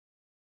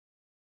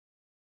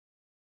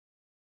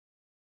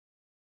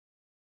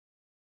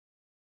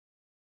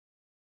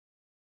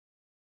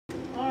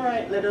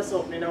right, let us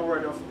open in a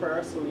word of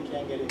prayer so we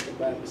can get into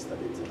Bible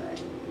study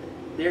tonight.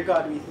 Dear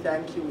God, we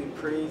thank you, we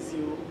praise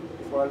you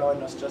for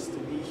allowing us just to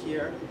be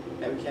here,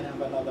 that we can have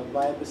another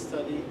Bible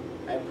study.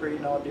 I pray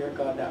now, dear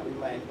God, that we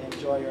might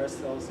enjoy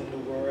ourselves in the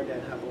Word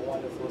and have a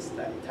wonderful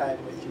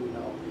time with you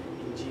now.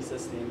 In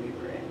Jesus' name we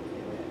pray.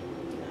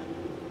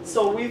 Amen.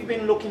 So we've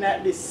been looking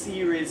at this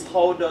series,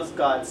 How Does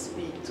God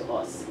Speak to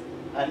Us?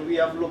 And we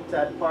have looked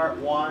at part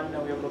 1,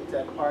 and we have looked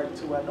at part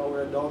 2, and now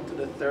we're down to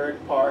the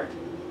third part,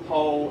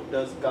 How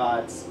Does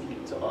God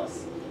Speak to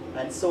Us?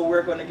 And so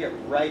we're going to get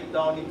right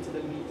down into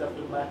the meat of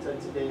the matter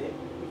today,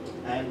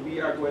 and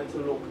we are going to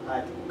look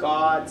at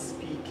God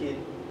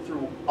speaking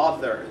through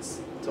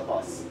others to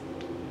us.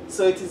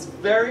 So it is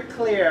very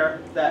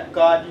clear that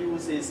God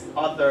uses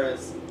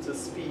others to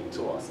speak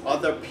to us,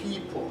 other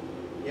people.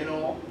 You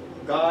know,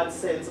 God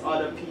sends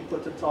other people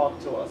to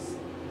talk to us.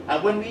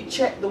 And when we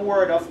check the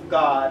Word of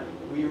God,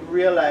 we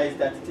realize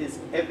that it is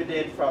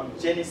evident from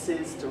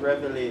Genesis to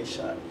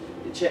Revelation.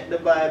 You check the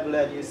Bible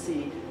and you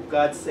see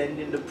God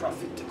sending the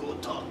prophet to go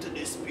talk to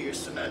this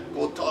person and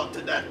go talk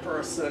to that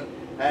person.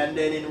 And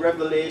then in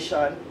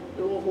Revelation,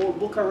 the whole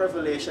book of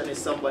Revelation is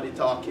somebody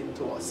talking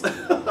to us.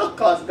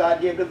 Because God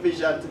gave the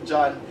vision to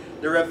John,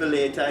 the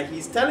Revelator, and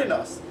he's telling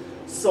us.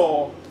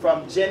 So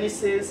from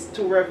Genesis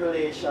to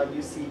Revelation,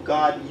 you see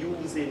God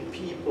using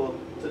people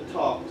to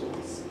talk to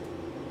us.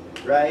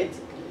 Right?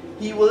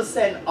 He will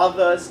send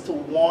others to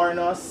warn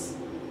us,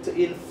 to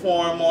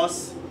inform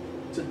us,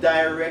 to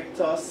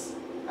direct us,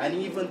 and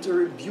even to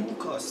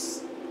rebuke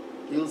us.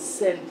 He'll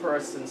send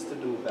persons to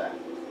do that.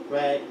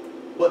 Right?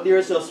 But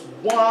there's just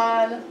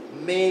one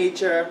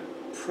major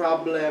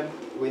problem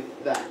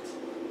with that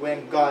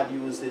when God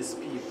uses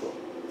people.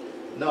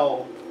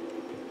 Now,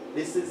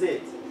 this is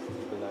it.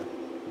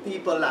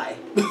 People lie.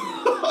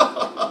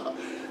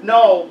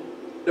 No,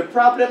 the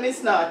problem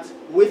is not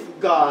with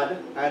God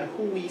and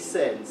who He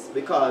sends,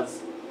 because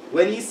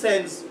when He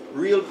sends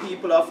real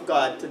people of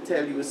God to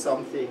tell you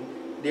something,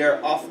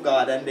 they're of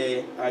God and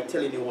they are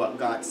telling you what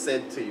God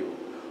said to you.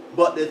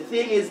 But the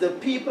thing is, the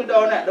people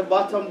down at the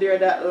bottom there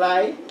that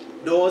lie,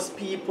 those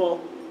people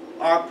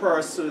are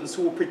persons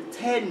who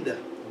pretend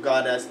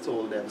God has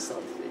told them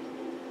something.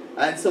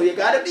 And so you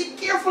got to be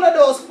careful of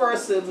those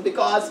persons,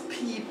 because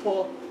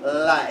people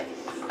lie.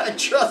 And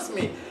trust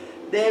me,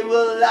 they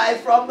will lie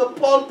from the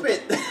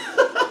pulpit.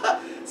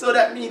 So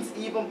that means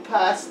even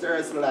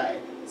pastors lie.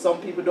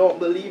 Some people don't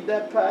believe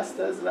that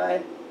pastors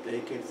lie.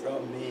 Take it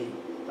from me.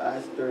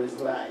 Pastors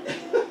lie.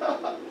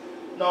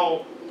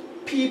 Now,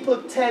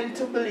 people tend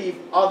to believe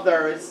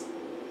others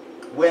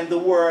when the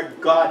word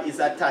God is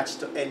attached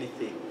to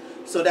anything.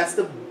 So that's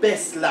the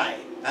best lie.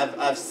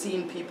 I've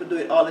seen people do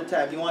it all the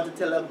time. You want to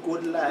tell a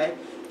good lie,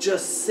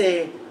 just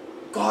say,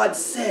 God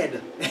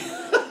said.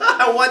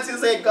 And once you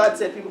say God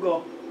said, people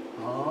go,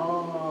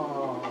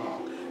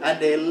 oh. And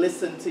they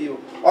listen to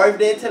you. Or if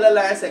they tell a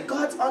lie, say,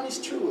 God's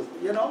honest truth,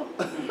 you know.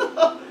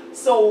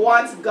 So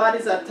once God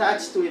is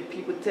attached to it,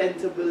 people tend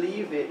to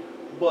believe it.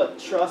 But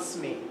trust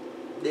me,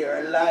 they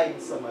are lying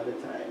some of the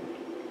time.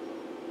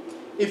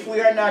 If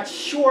we are not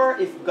sure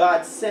if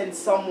God sent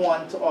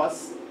someone to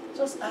us,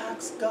 just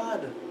ask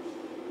God.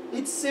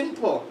 It's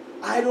simple.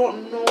 I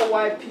don't know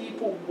why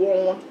people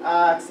won't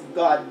ask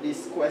God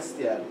this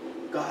question.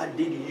 God,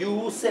 did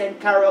you send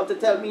Carol to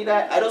tell me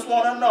that? I just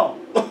want to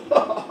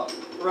know.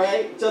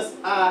 Right? Just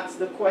ask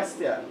the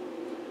question.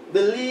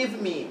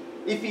 Believe me,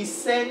 if He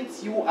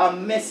sent you a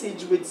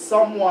message with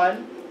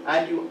someone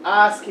and you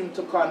ask Him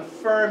to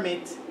confirm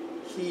it,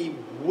 He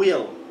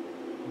will.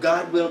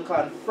 God will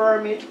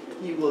confirm it.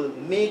 He will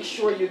make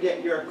sure you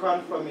get your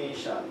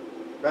confirmation.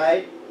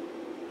 Right?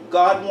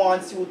 God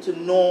wants you to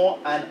know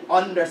and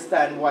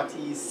understand what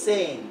He is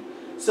saying.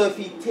 So if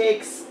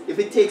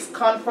it takes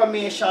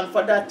confirmation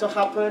for that to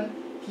happen,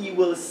 He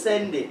will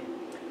send it.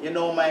 You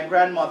know, my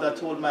grandmother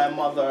told my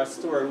mother a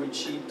story which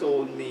she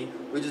told me,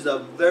 which is a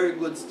very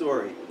good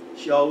story.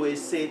 She always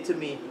said to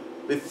me,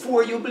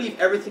 before you believe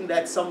everything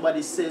that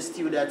somebody says to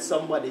you, that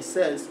somebody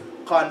says,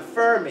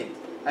 confirm it.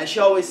 And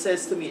she always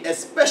says to me,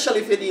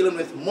 especially if you're dealing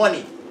with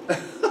money.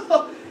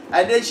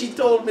 And then she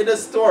told me the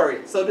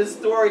story. So the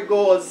story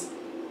goes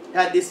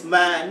that this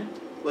man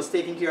was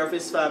taking care of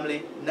his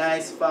family,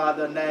 nice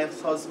father, nice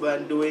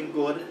husband, doing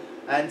good.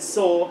 And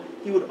so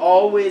he would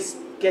always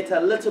get a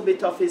little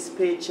bit of his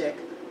paycheck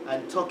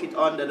and tuck it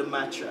under the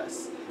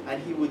mattress.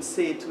 And he would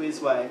say to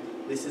his wife,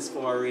 this is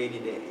for a rainy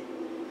day.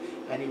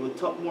 And he would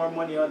tuck more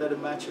money under the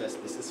mattress,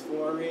 this is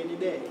for a rainy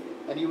day.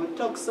 And he would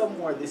tuck some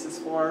more, this is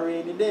for a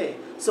rainy day.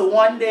 So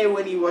one day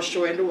when he was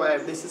showing the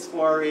wife, this is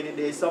for a rainy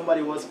day,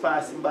 somebody was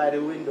passing by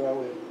the window and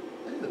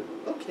went,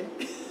 oh, okay.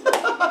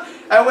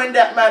 And when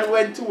that man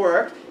went to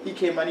work, he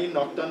came and he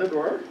knocked on the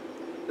door.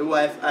 The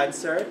wife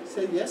answered,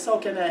 said, yes, how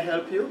can I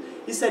help you?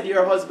 He said,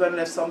 your husband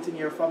left something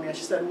here for me. And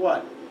she said,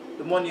 what?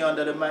 The money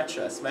under the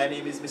mattress. My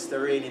name is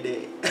Mr. Rainy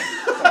Day.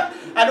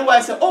 And the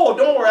wife said, oh,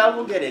 don't worry, I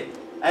will get it.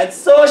 And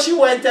so she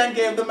went and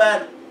gave the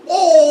man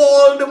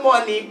all the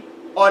money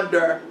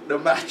under the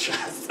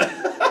mattress.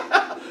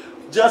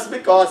 Just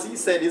because he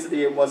said his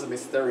name was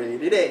Mr.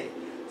 Rainy Day.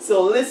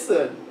 So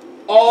listen,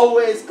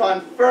 always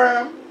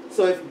confirm.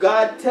 So if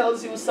God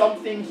tells you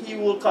something, he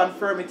will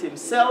confirm it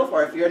himself.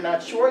 Or if you're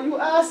not sure, you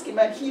ask him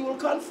and he will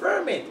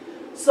confirm it.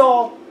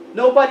 So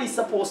nobody's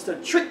supposed to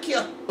trick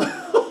you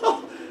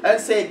and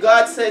say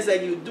God says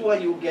and you do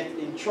and you get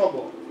in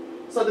trouble.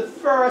 So the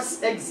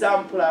first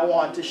example I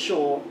want to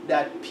show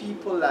that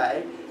people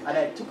lie, and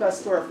I took a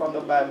story from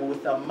the Bible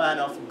with a man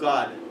of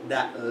God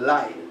that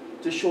lied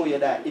to show you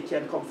that it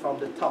can come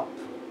from the top,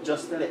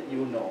 just to let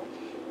you know.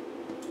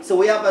 So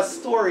we have a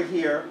story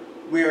here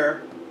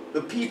where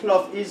the people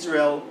of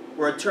Israel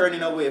were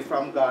turning away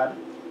from God,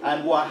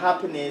 and what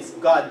happened is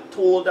God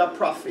told a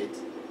prophet,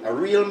 a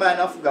real man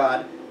of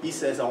God, he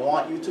says, I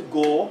want you to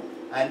go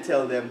and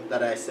tell them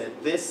that I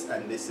said this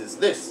and this is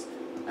this.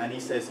 And he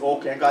says,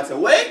 okay. And God said,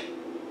 wait.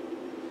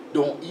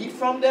 Don't eat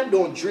from them.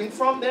 Don't drink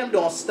from them.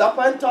 Don't stop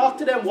and talk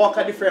to them. Walk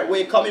a different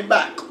way coming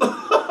back.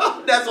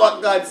 That's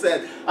what God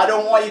said. I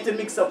don't want you to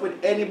mix up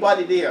with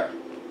anybody there.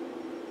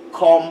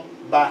 Come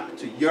back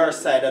to your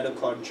side of the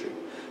country.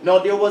 Now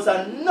there was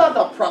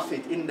another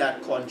prophet in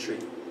that country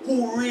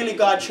who really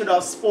God should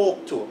have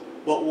spoke to.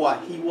 But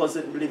what? He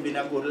wasn't living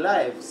a good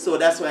life. So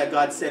that's why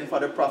God sent for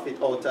the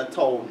prophet out of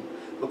town.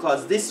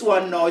 Because this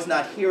one now is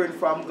not hearing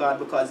from God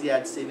because he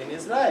had sin in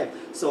his life.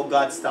 So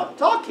God stopped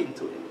talking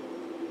to him.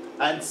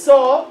 And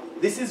so,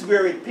 this is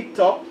where it picked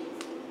up.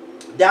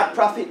 That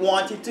prophet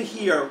wanted to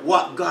hear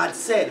what God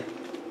said.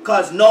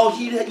 Because now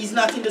he's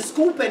not in the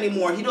scoop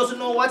anymore. He doesn't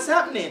know what's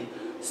happening.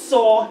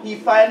 So, he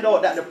found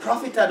out that the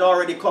prophet had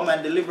already come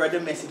and delivered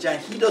the message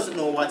and he doesn't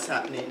know what's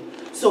happening.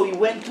 So, he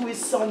went to his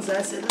sons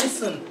and said,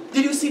 listen,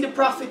 did you see the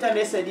prophet? And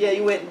they said, yeah,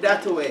 he went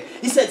that way.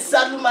 He said,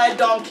 saddle my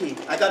donkey.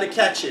 I got to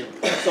catch him.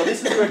 So,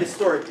 this is where the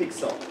story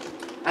picks up.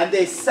 And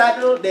they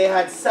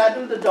had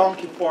saddled the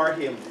donkey for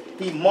him.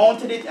 He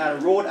mounted it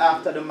and rode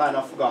after the man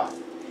of God.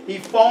 He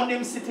found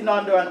him sitting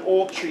under an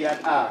oak tree and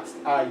asked,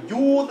 are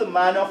you the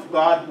man of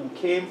God who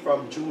came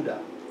from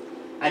Judah?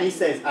 And he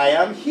says, I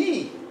am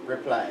he,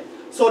 replied.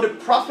 So the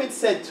prophet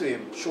said to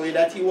him, showing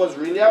that he was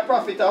really a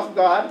prophet of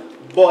God,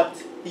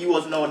 but he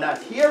was now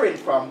not hearing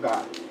from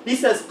God. He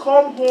says,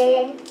 come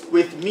home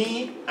with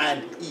me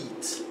and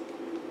eat.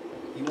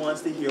 He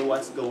wants to hear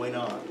what's going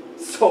on.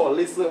 So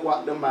listen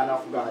what the man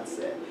of God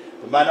said.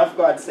 The man of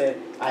God said,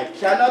 I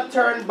cannot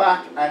turn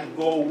back and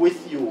go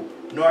with you,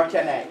 nor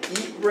can I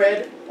eat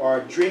bread or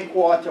drink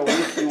water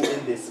with you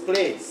in this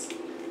place.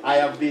 I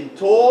have been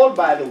told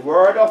by the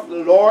word of the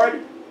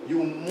Lord,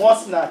 you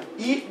must not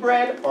eat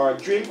bread or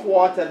drink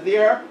water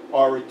there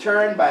or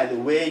return by the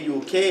way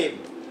you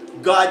came.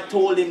 God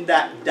told him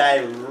that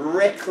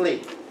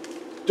directly.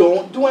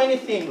 Don't do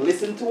anything.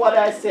 Listen to what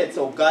I said.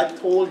 So God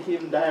told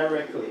him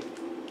directly.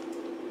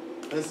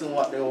 Listen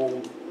what the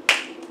old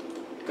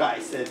guy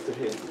said to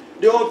him.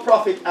 The old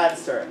prophet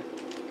answered,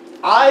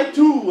 I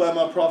too am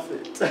a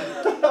prophet,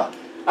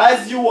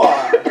 as you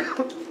are.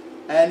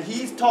 And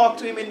he talked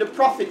to him in the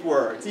prophet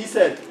words. He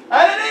said,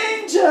 and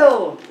an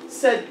angel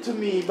said to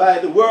me by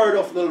the word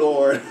of the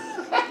Lord,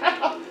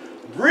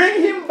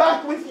 bring him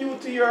back with you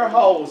to your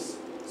house,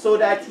 so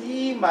that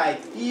he might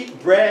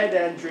eat bread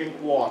and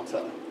drink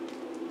water.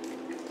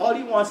 All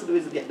he wants to do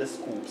is get the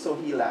scoop, so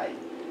he lied.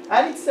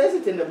 And it says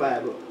it in the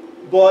Bible,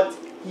 but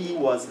he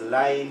was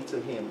lying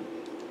to him.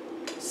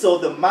 So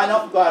the man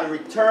of God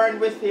returned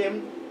with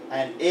him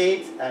and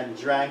ate and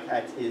drank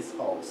at his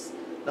house.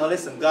 Now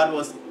listen, God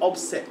was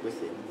upset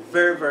with him.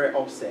 Very, very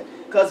upset.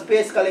 Because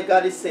basically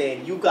God is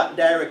saying, you got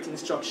direct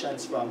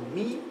instructions from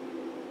me.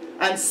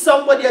 And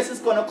somebody else is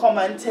going to come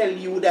and tell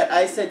you that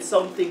I said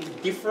something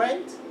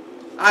different.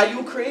 Are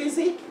you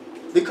crazy?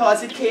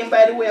 Because it came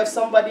by the way of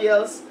somebody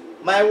else.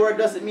 My word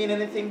doesn't mean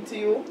anything to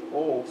you.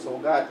 Oh, so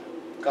God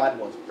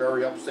was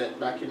very upset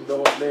back in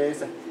those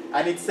days.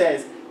 And it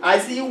says,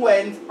 as he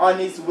went on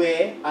his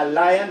way, a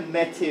lion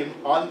met him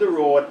on the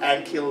road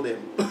and killed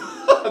him.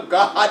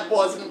 God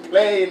wasn't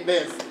playing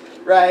this,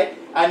 right?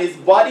 And his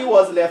body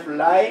was left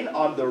lying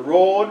on the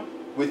road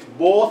with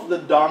both the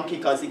donkey,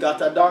 because he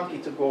got a donkey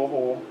to go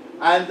home,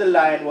 and the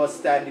lion was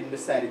standing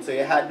beside it. So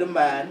you had the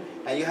man,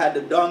 and you had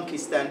the donkey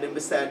standing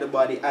beside the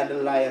body, and the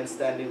lion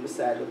standing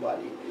beside the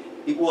body.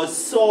 It was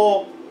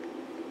so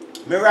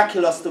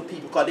miraculous to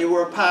people, because they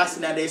were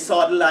passing and they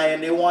saw the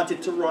lion, they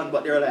wanted to run,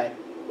 but they were like,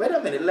 wait a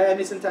minute, the lion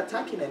isn't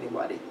attacking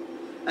anybody.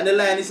 And the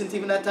lion isn't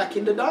even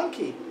attacking the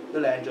donkey. The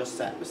lion just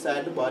sat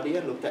beside the body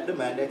and looked at the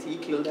man that he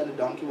killed, and the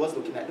donkey was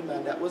looking at the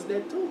man that was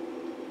dead too.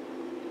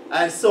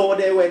 And so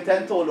they went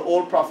and told the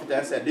old prophet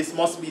and said, this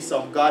must be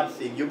some God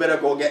thing. You better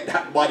go get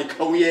that body,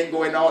 because we ain't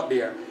going out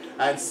there.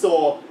 And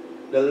so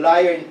the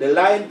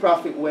lion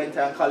prophet went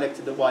and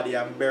collected the body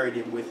and buried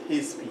him with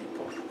his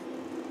people.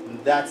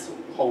 And that's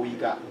how he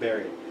got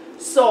buried.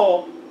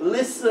 So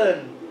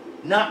listen,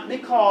 not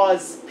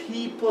because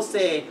people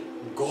say,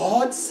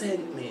 God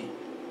sent me,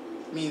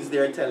 means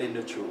they're telling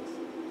the truth.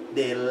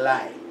 They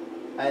lie.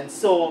 And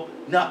so,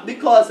 not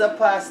because a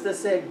pastor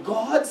said,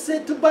 God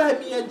said to buy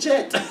me a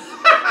jet,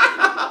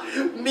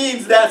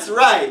 means that's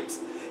right.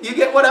 You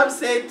get what I'm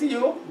saying to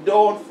you?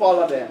 Don't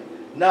follow them.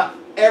 Not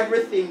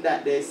everything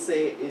that they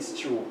say is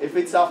true. If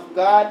it's of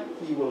God,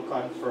 He will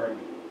confirm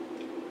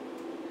it.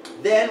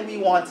 Then we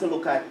want to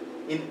look at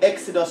in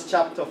Exodus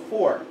chapter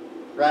 4,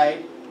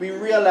 right? We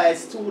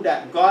realize too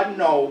that God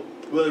now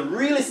will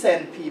really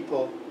send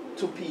people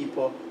to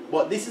people,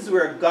 but this is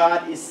where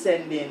God is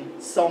sending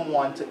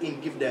someone to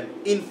give them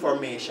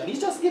information.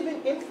 He's just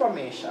giving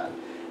information.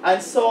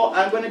 And so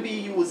I'm going to be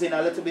using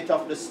a little bit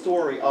of the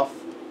story of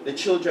the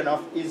children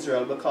of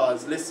Israel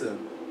because,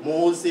 listen,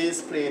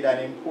 Moses played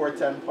an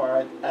important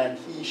part and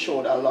he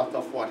showed a lot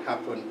of what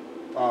happened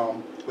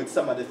with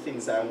some of the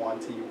things I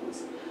want to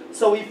use.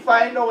 So we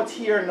find out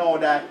here now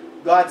that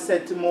God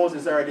said to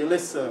Moses already,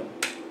 listen,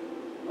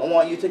 I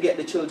want you to get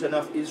the children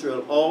of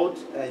Israel out,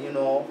 and you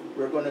know,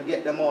 we're going to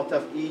get them out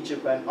of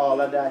Egypt and all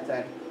of that.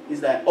 And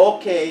he's like,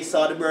 okay,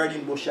 saw the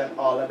burning bush and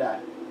all of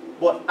that.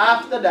 But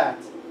after that,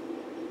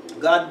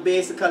 God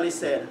basically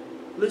said,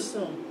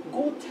 listen,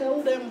 go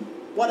tell them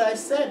what I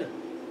said.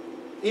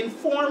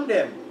 Inform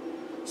them.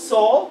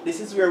 So,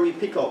 this is where we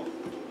pick up.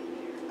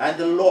 And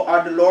the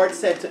Lord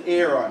said to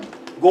Aaron,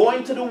 go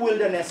into the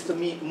wilderness to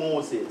meet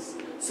Moses.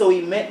 So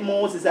he met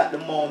Moses at the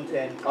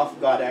mountain of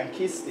God and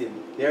kissed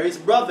him. They're his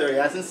brother. He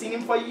hasn't seen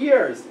him for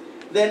years.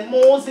 Then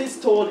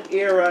Moses told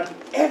Aaron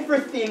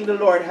everything the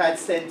Lord had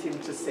sent him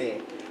to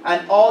say,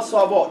 and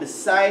also about the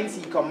signs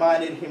he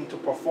commanded him to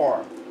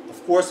perform.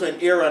 Of course,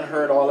 when Aaron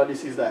heard all of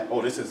this, he's like,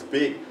 oh, this is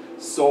big.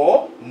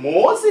 So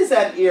Moses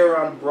and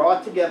Aaron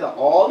brought together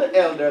all the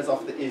elders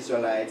of the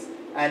Israelites,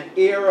 and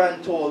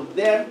Aaron told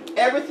them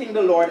everything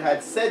the Lord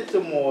had said to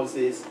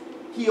Moses.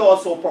 He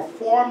also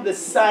performed the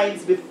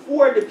signs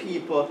before the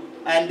people,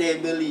 and they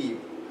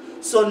believed.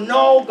 So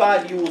now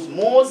God used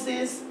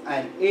Moses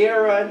and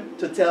Aaron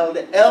to tell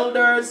the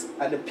elders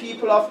and the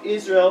people of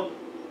Israel,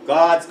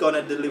 God's going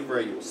to deliver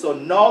you. So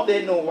now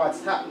they know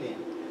what's happening.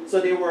 So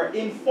they were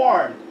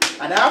informed.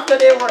 And after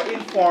they were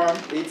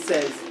informed, it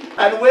says,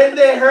 and when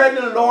they heard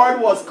the Lord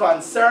was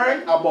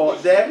concerned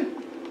about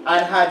them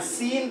and had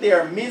seen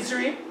their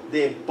misery,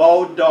 they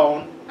bowed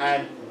down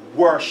and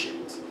worshipped.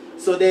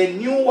 So they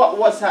knew what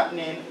was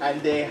happening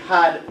and they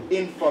had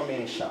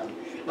information.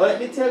 Now let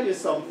me tell you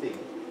something.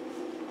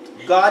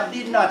 God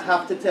did not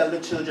have to tell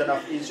the children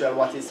of Israel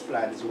what his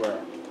plans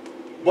were,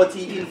 but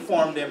he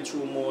informed them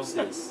through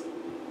Moses.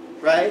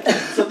 Right?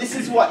 So this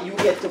is what you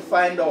get to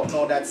find out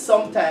now, that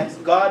sometimes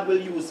God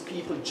will use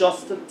people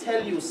just to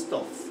tell you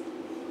stuff.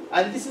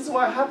 And this is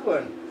what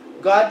happened.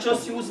 God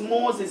just used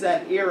Moses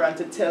and Aaron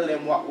to tell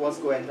them what was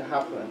going to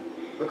happen.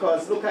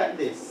 Because look at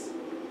this.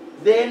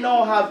 They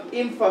now have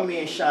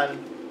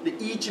information the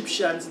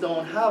Egyptians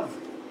don't have.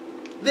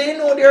 They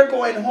know they're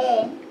going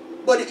home,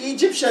 but the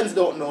Egyptians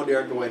don't know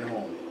they're going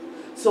home.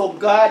 So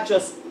God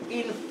just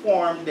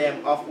informed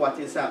them of what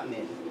is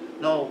happening.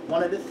 Now,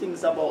 one of the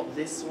things about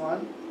this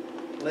one,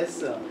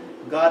 listen,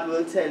 God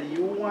will tell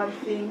you one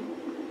thing,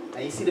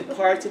 and you see the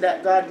party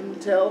that God didn't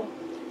tell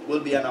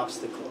will be an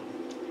obstacle.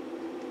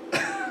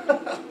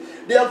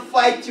 They'll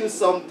fight you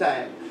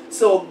sometime.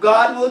 So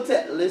God will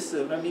tell,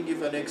 listen, let me give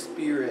you an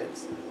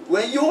experience.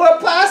 When you are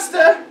a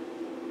pastor,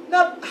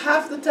 not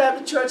half the time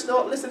the church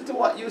don't listen to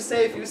what you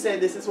say. If you say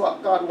this is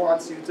what God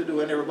wants you to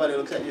do, and everybody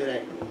looks at you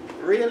like,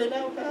 really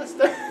now,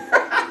 pastor?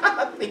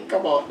 Think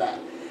about that.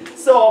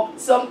 So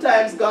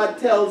sometimes God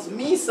tells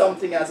me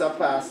something as a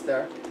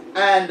pastor,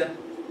 and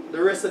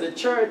the rest of the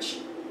church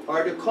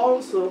or the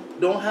council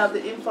don't have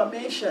the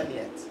information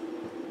yet.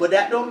 But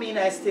that don't mean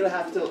I still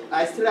have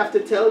to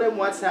tell them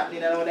what's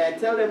happening. And when I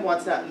tell them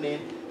what's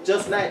happening,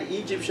 just like the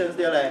Egyptians,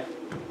 they're like,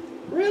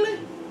 really?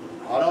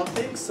 I don't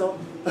think so.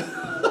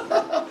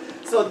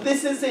 So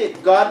this is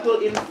it. God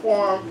will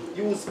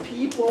use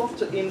people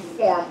to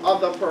inform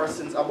other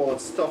persons about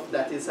stuff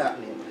that is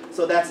happening.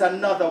 So that's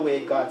another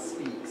way God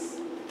speaks.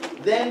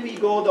 Then we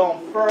go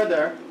down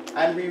further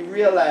and we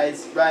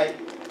realize, right,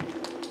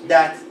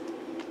 that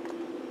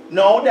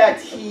now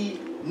that he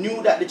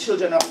knew that the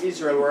children of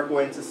Israel were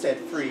going to set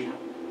free,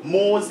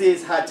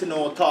 Moses had to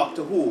now talk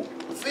to who?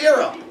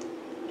 Pharaoh.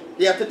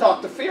 He had to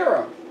talk to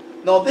Pharaoh.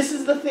 Now this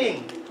is the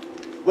thing.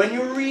 When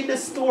you read the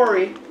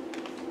story,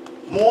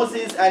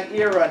 Moses and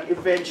Aaron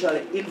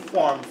eventually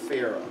informed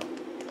Pharaoh.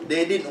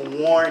 They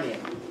didn't warn him.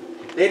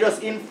 They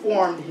just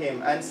informed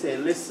him and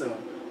said, listen,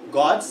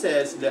 God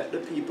says let the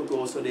people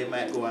go so they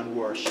might go and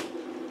worship.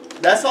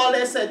 That's all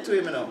they said to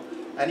him, you know.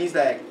 And he's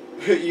like,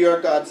 your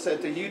God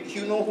said to you,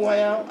 you know who I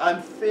am?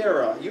 I'm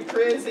Pharaoh. You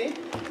crazy?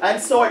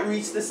 And so it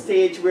reached the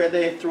stage where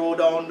they throw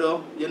down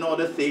the,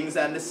 the things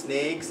and the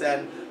snakes,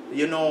 and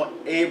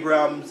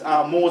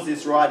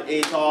Moses' rod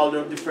ate all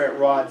the different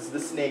rods, the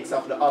snakes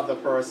of the other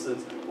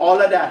persons.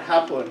 All of that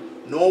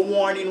happened. No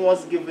warning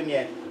was given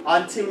yet.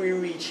 Until we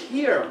reach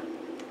here,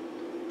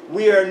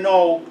 we are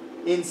now,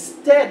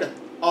 instead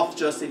of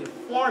just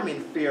informing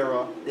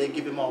Pharaoh, they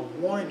give him a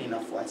warning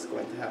of what's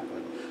going to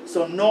happen.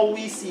 So now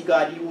we see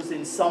God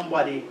using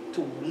somebody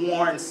to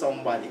warn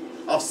somebody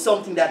of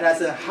something that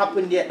hasn't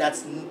happened yet,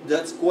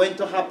 that's going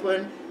to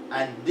happen.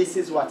 And this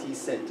is what he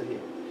said to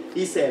him.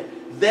 He said,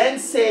 then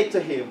say to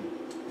him,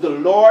 the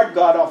Lord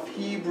God of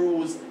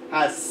Hebrews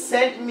has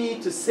sent me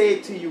to say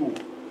to you,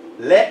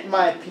 let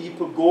my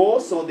people go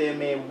so they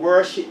may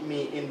worship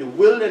me in the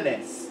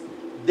wilderness.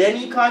 Then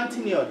he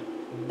continued,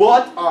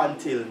 But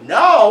until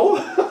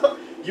now,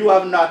 you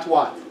have not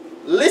what?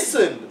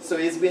 Listened. So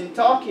he's been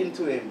talking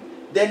to him.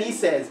 Then he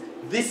says,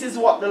 this is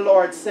what the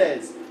Lord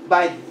says.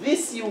 By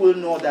this you will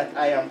know that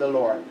I am the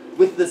Lord.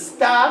 With the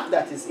staff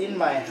that is in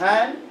my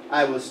hand,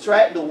 I will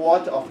strike the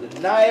water of the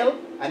Nile,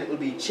 and it will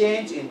be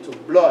changed into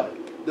blood.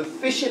 The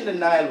fish in the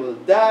Nile will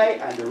die,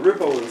 and the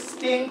river will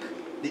stink.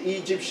 The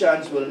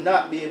Egyptians will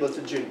not be able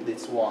to drink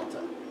this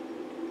water.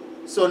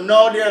 So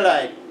now they're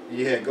like,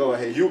 yeah, go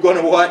ahead. You're going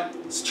to what?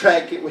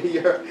 Strike it with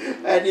your...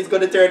 And it's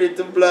going to turn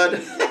into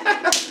blood.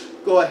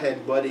 Go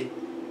ahead, buddy.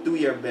 Do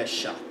your best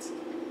shot.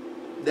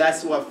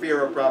 That's what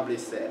Pharaoh probably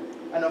said.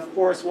 And of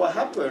course, what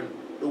happened?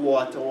 The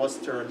water was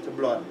turned to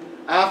blood.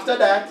 After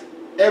that,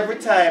 every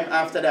time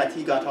after that,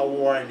 he got a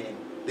warning.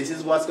 This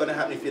is what's going to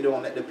happen if you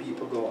don't let the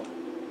people go.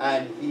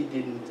 And he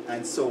didn't.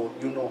 And so,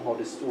 you know how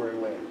the story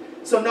went.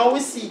 So now we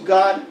see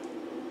God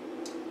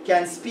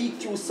can speak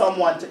through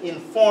someone to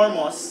inform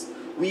us.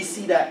 We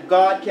see that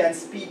God can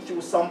speak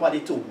through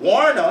somebody to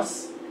warn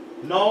us.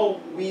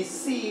 Now we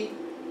see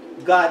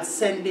God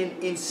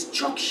sending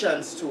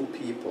instructions to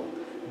people.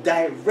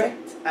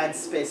 Direct and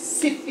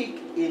specific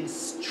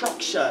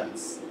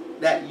instructions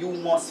that you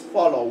must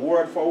follow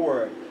word for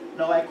word.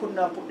 Now I could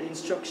not put the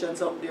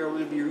instructions up there.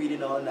 We'll be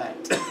reading all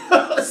night.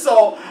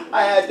 So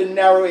I had to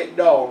narrow it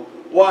down.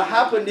 What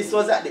happened, this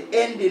was at the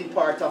ending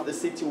part of the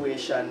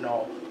situation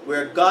now,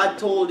 where God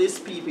told his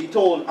people, he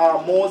told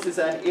Moses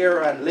and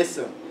Aaron,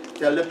 listen,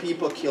 tell the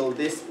people kill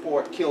this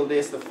pork, kill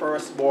this, the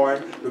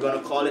firstborn. We're going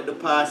to call it the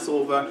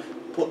Passover.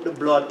 Put the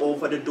blood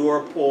over the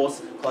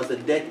doorpost because the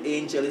death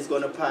angel is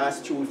going to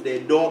pass through. If they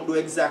don't do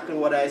exactly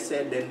what I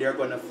said, then they're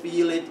going to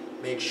feel it.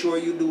 Make sure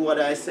you do what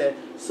I said.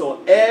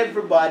 So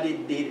everybody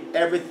did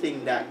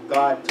everything that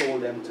God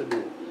told them to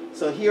do.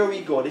 So here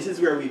we go. This is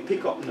where we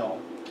pick up now.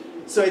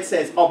 So it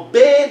says,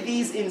 obey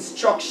these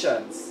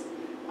instructions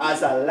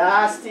as a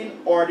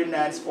lasting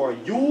ordinance for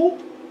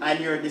you and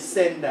your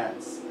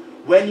descendants.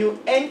 When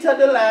you enter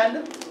the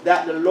land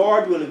that the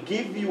Lord will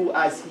give you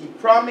as he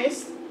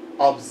promised,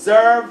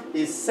 observe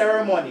his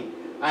ceremony.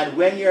 And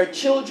when your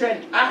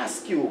children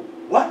ask you,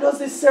 what does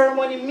this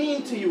ceremony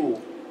mean to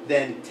you?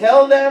 Then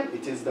tell them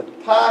it is the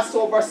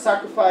Passover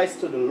sacrifice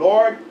to the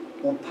Lord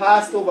who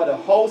passed over the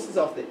houses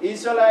of the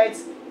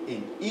Israelites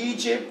in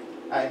Egypt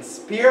and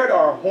spared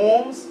our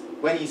homes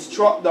when he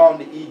struck down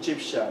the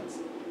Egyptians.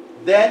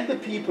 Then the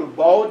people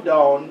bowed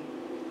down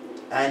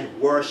and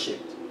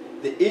worshipped.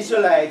 The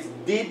Israelites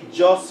did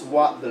just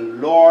what the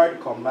Lord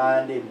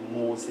commanded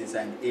Moses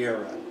and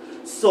Aaron.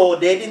 So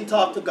they didn't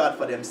talk to God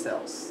for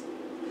themselves.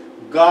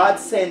 God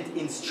sent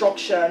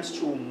instructions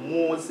through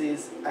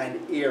Moses and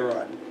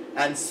Aaron.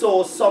 And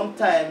so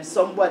sometimes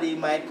somebody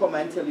might come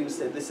and tell you,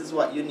 say, this is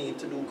what you need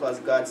to do because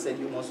God said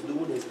you must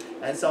do this.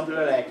 And some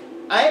people are like,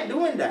 I ain't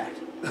doing that.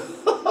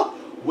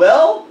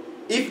 Well,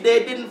 if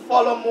they didn't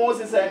follow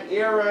Moses and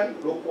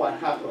Aaron, look what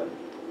happened.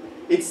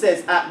 It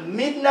says, at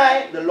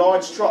midnight the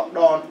Lord struck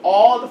down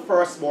all the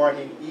firstborn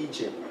in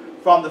Egypt,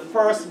 from the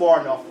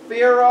firstborn of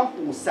Pharaoh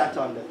who sat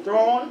on the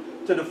throne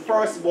to the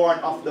firstborn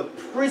of the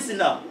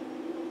prisoner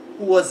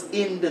who was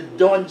in the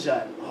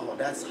dungeon. Oh,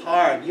 that's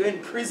hard. You're in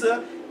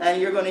prison and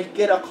you're going to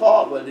get a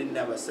call. Well, they didn't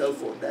have a cell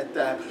phone that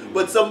time.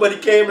 But somebody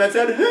came and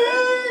said,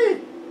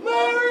 hey,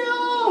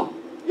 Mario,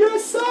 your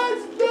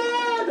son's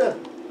dead.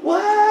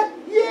 What?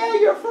 Yeah,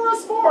 your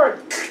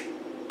firstborn.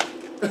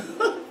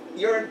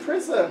 You're in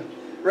prison.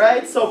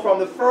 Right? So from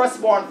the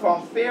firstborn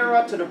from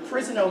Pharaoh to the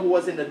prisoner who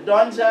was in the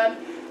dungeon,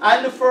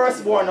 and the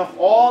firstborn of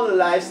all the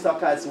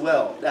livestock as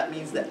well. That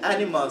means the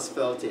animals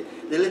felt it.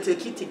 The little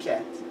kitty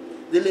cat,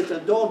 the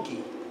little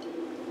doggy,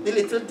 the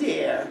little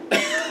deer.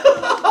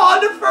 all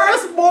the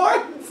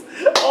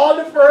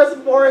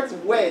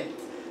firstborns went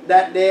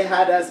that they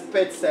had as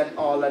pets and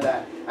all of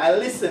that. And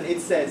listen,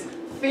 it says,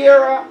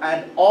 Pharaoh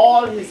and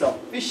all his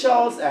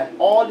officials and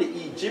all the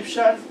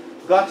Egyptians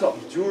got up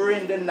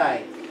during the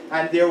night.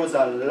 And there was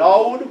a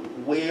loud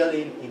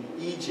wailing in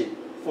Egypt,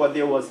 for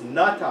there was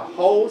not a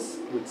house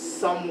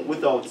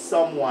without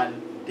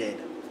someone dead.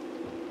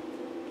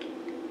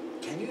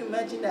 Can you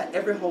imagine that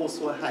every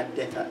household had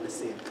death at the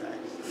same time?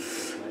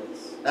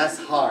 That's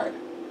hard.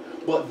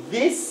 But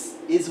this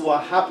is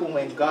what happens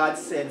when God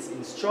sends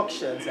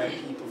instructions and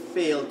people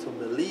fail to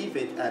believe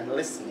it and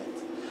listen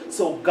it.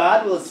 So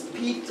God will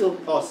speak to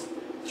us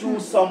through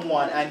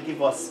someone and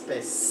give us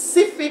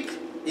specific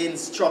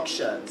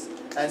instructions.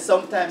 And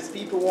sometimes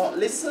people won't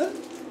listen.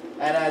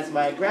 And as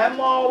my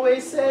grandma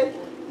always said,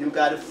 you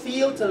got to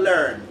feel to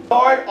learn.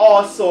 God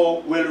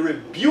also will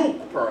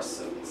rebuke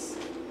persons.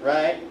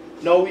 Right?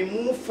 Now we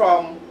move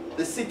from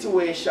the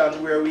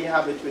situation where we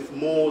have it with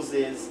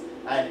Moses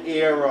and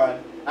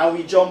Aaron, and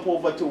we jump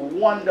over to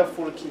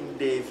wonderful King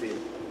David.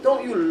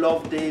 Don't you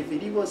love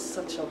David? He was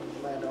such a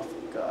man of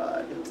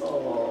God.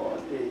 Oh,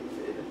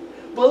 David.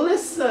 But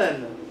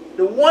listen,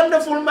 the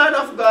wonderful man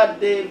of God,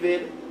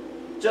 David,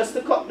 just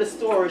to cut the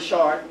story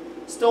short,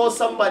 stole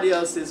somebody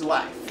else's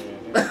wife.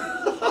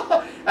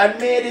 And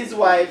made his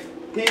wife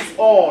his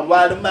own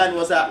while the man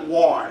was at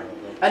war.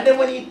 And then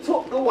when he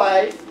took the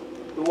wife,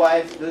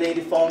 the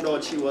lady found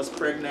out she was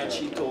pregnant,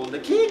 she told the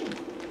king.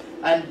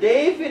 And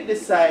David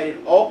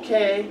decided,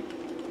 okay,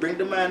 bring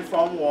the man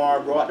from war,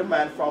 brought the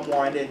man from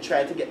war, and then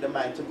tried to get the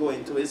man to go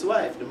into his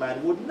wife. The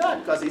man would not,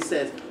 because he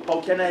says,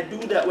 how can I do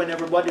that when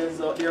everybody is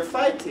out there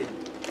fighting?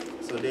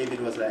 So David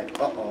was like,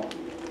 uh-oh,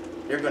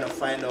 they're going to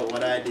find out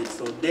what I did.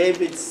 So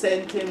David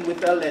sent him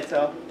with a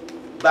letter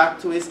back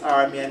to his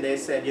army, and they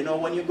said, you know,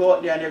 when you go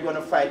out there and they're going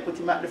to fight, put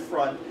him at the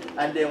front,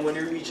 and then when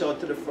you reach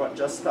out to the front,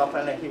 just stop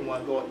and let him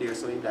go out there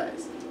so he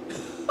dies.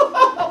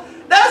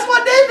 That's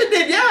what David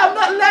did. Yeah, I'm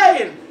not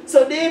lying.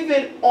 So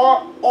David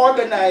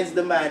organized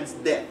the man's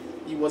death.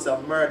 He was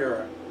a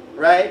murderer,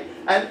 right?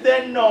 And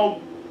then now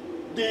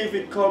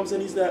David comes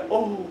and he's like,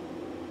 oh,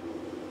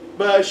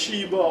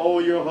 Bathsheba, oh,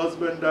 your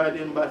husband died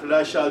in battle.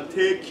 I shall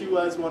take you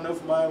as one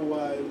of my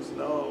wives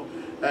now,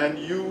 and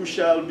you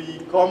shall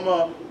become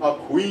a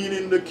queen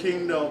in the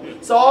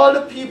kingdom. So all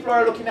the people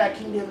are looking at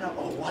King David now,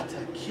 oh, what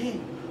a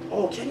king.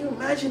 Oh, can you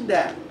imagine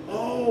that?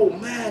 Oh,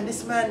 man,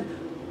 this man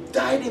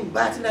died in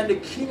battle, and the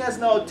king has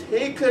now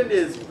taken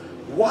his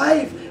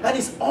wife and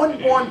his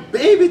unborn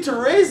baby to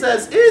raise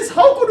as is.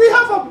 How could we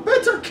have a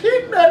better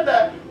king than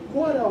that?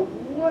 What a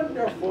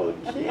wonderful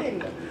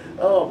king.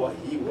 Oh, but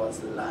he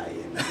was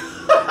lying.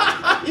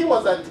 He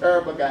was a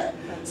terrible guy.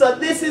 So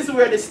this is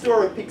where the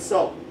story picks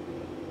up.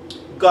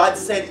 God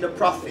sent the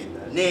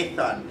prophet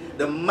Nathan,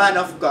 the man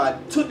of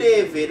God, to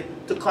David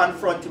to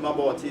confront him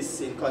about his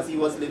sin, because he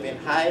was living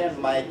high and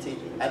mighty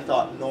and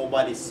thought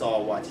nobody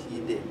saw what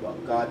he did,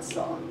 but God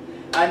saw.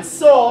 And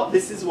so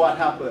this is what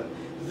happened.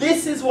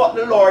 This is what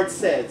the Lord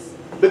says.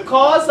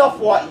 Because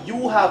of what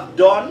you have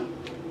done,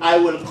 I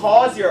will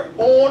cause your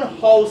own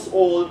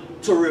household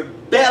to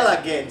rebel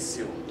against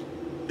you.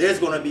 There's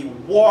going to be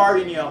war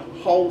in your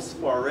house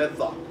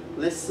forever.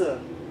 Listen,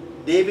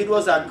 David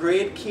was a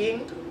great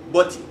king,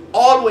 but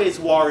always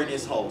war in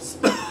his house.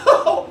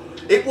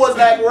 It was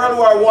like World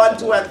War I,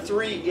 II, and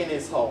III in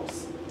his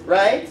house.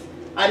 Right?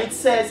 And it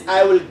says,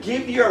 I will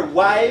give your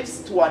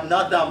wives to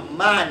another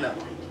man.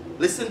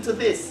 Listen to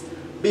this.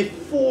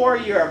 Before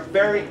your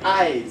very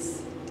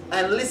eyes.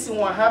 And listen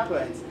what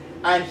happens.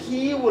 And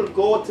he will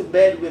go to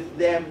bed with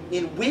them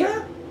in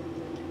where?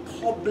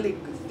 Public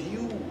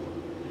view.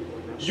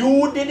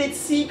 You did it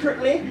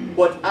secretly,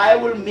 but I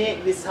will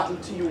make this happen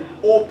to you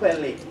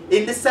openly.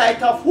 In the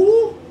sight of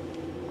who?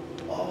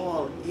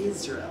 All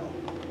Israel.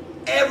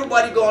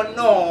 Everybody gonna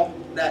know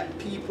that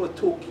people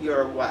took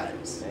your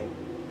wives.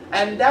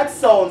 And that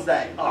sounds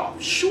like, oh,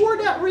 sure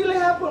that really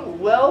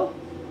happened? Well,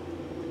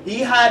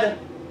 he had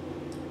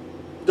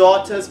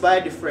daughters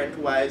by different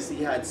wives,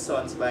 he had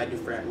sons by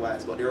different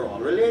wives, but they're all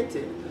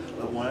related.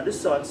 But one of the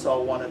sons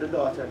saw one of the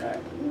daughters like,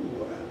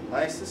 ooh,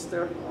 my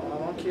sister, oh,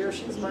 I don't care if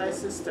she's my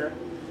sister.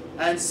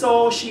 And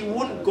so she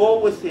wouldn't go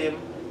with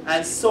him,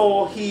 and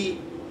so he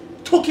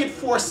took it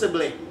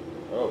forcibly.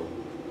 Oh.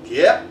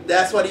 Yep,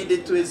 that's what he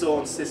did to his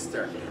own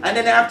sister. And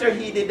then after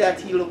he did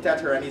that, he looked at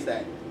her and he's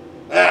like,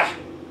 ah,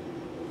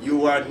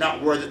 you are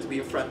not worthy to be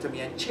in front of me,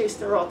 and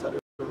chased her out of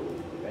the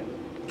room.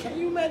 Can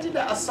you imagine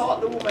that?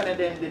 Assault the woman and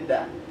then did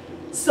that.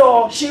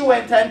 So she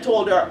went and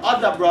told her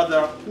other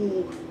brother,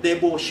 who they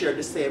both shared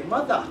the same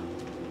mother.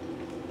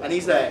 And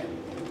he's like,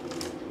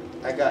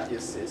 I got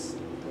you, sis.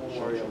 Don't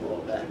worry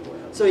about that.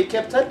 So he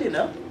kept her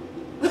dinner.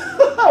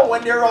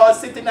 When they're all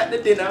sitting at the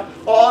dinner,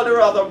 all the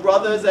other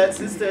brothers and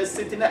sisters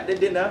sitting at the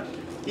dinner,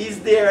 he's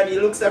there and he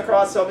looks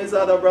across from his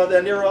other brother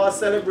and they're all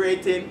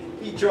celebrating.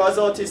 He draws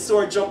out his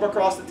sword, jumps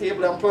across the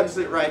table and punches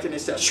it right in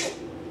his chest.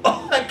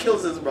 And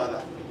kills his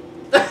brother.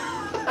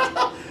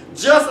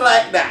 Just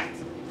like that.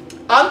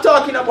 I'm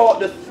talking about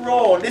the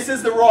throne. This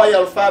is the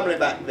royal family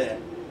back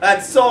then.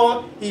 And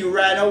so he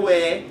ran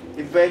away.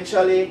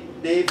 Eventually,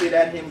 David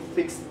and him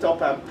fixed it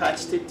up and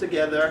patched it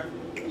together.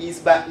 He's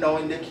back now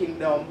in the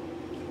kingdom.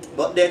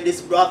 But then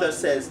this brother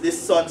says,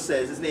 this son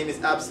says, his name is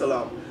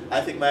Absalom,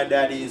 I think my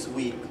daddy is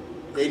weak.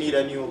 They need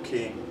a new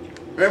king.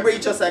 Remember, he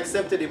just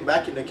accepted him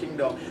back in the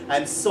kingdom.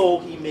 And so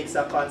he makes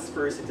a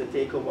conspiracy to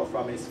take over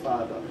from his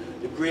father.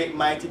 The great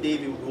mighty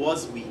David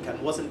was weak and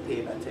wasn't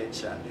paying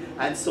attention.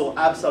 And so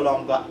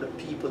Absalom got the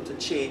people to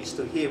change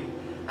to him.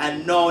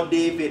 And now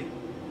David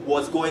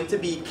was going to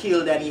be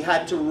killed and he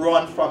had to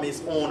run from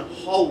his own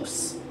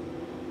house.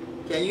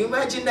 Can you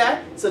imagine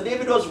that? So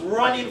David was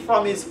running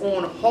from his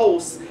own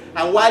house.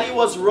 And while he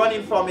was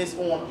running from his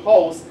own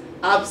house,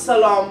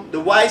 Absalom, the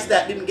wives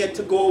that didn't get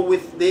to go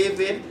with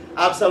David,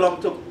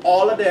 Absalom took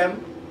all of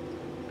them,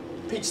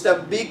 pitched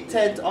a big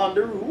tent on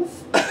the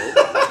roof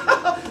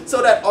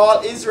so that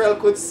all Israel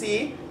could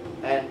see,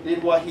 and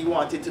did what he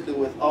wanted to do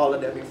with all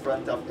of them in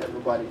front of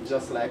everybody,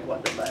 just like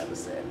what the Bible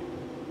said.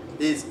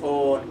 His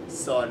own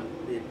son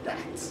did that.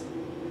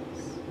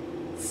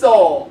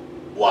 So,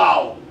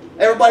 wow.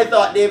 Everybody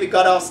thought David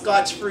got off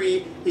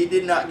scotch-free. He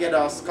did not get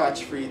off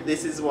scotch-free.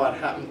 This is what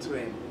happened to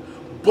him.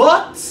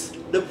 But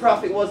the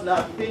prophet was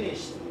not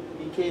finished,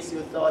 in case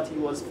you thought he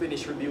was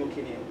finished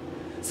rebuking him.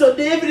 So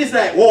David is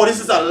like, whoa, this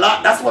is a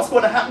lot. That's what's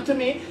going to happen to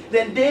me.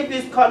 Then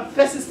David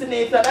confesses to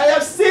Nathan, I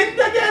have sinned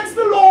against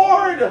the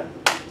Lord.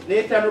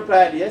 Nathan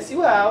replied, yes,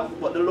 you have,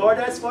 but the Lord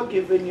has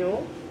forgiven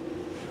you.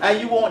 and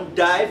you won't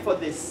die for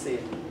this sin.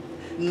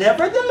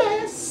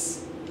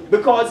 Nevertheless,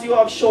 because you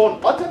have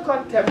shown utter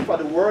contempt for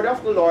the word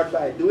of the Lord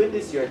by doing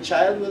this, your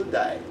child will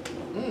die.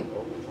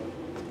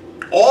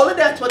 All of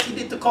that, what he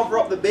did to cover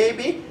up the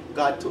baby,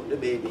 God took the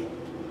baby.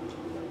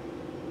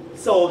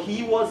 So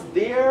he was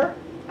there.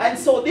 And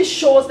so this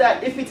shows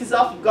that if it is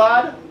of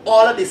God,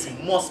 all of this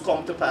must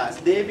come to pass.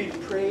 David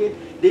prayed,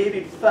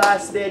 David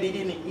fasted, he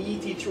didn't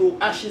eat, he threw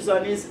ashes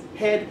on his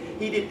head,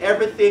 he did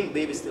everything,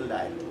 baby still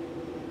died.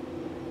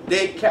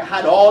 They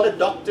had all the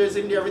doctors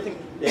in there, everything,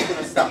 they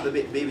couldn't stop the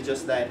baby,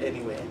 just died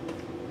anyway.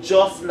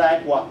 Just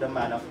like what the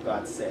man of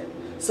God said.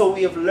 So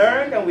we have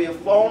learned and we have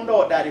found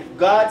out that if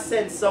God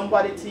sends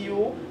somebody to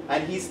you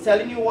and he's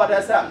telling you what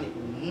has happened, it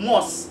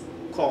must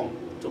come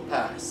to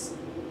pass.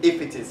 If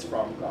it is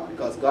from God,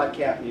 because God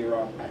can't be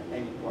wrong at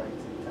any point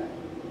in time.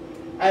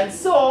 And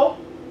so,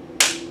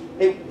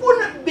 it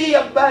wouldn't be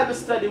a Bible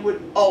study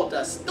without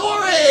a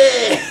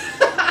story.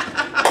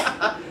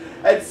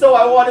 And so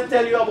I want to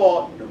tell you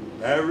about the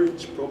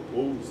marriage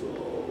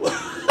proposal.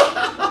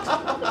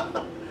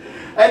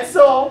 And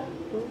so,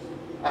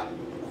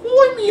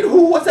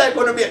 who was I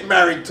going to get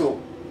married to?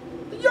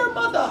 Your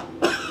mother.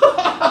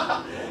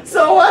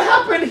 So what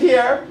happened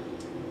here?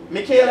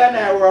 Michaela and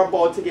I were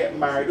about to get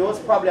married. It was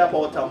probably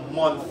about a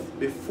month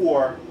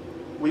before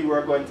we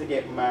were going to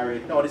get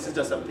married. No, this is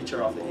just a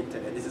picture of the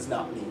internet. This is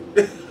not me.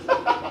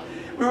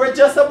 We were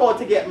just about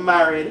to get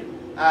married,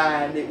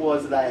 and it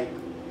was like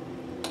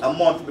a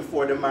month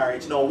before the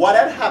marriage. Now, what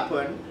had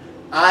happened,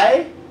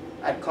 I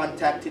had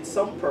contacted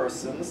some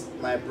persons,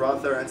 my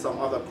brother and some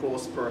other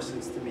close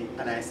persons to me,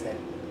 and I said,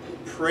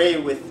 pray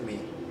with me.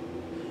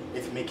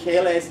 If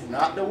Michaela is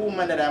not the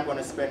woman that I'm going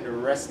to spend the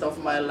rest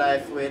of my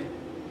life with,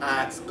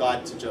 ask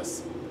God to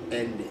just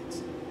end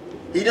it.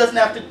 He doesn't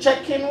have to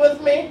check in with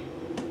me.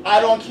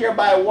 I don't care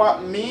by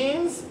what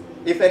means.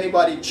 If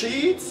anybody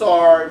cheats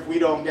or if we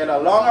don't get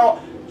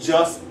along,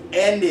 just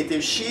end it.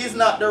 If she's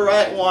not the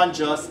right one,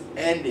 just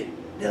end it.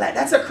 They're like,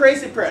 that's a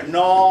crazy prayer.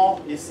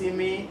 No, you see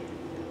me?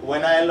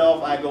 When I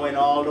love, I go in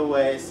all the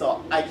way.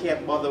 So I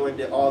can't bother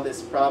with all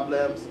these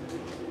problems.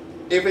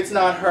 If it's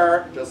not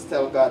her, just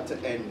tell God to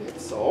end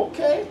it. So,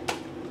 okay.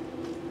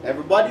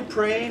 Everybody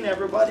praying,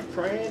 everybody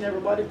praying,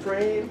 everybody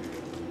praying.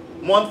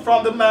 Month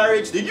from the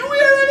marriage, did you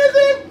hear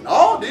anything?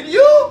 No, did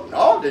you?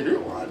 No, did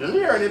you? I didn't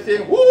hear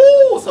anything.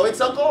 Woo! So it's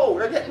a go.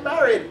 We're getting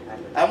married.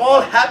 I'm all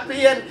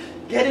happy and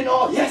getting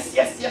all, yes,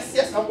 yes, yes,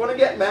 yes, I'm going to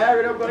get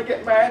married, I'm going to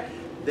get married.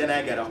 Then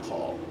I get a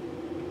call.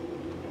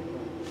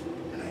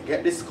 And I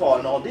get this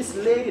call. Now, this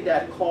lady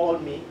that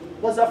called me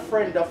was a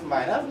friend of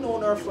mine. I've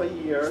known her for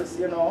years,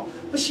 you know,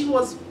 but she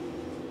was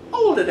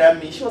older than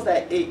me. She was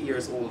like 8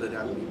 years older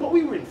than me. But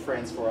we were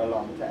friends for a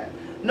long time.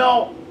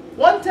 Now,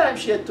 one time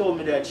she had told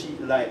me that she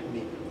liked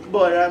me.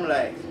 But I'm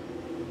like,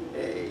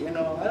 hey, you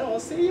know, I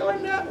don't see you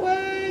in that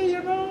way,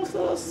 you know.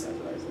 So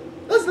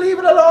let's leave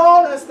it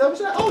alone and stuff.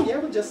 She's like, oh yeah,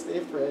 we'll just stay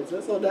friends.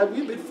 So that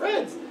we've been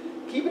friends.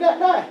 Keep it at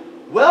that.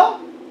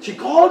 Well, she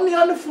called me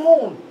on the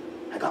phone.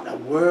 I got a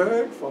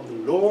word from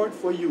the Lord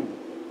for you.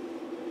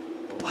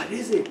 What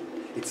is it?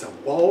 It's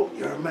about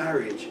your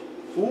marriage.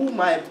 Ooh,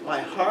 my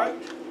heart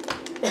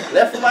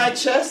left my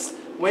chest,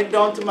 went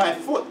down to my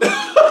foot.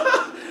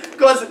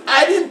 Because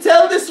I didn't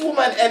tell this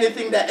woman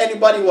anything that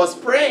anybody was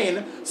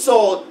praying.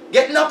 So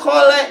getting a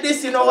call like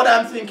this, you know what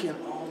I'm thinking?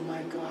 Oh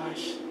my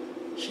gosh,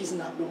 she's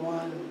not the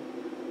one.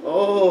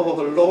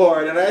 Oh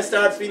Lord. And I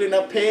start feeling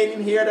a pain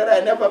in here that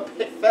I never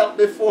felt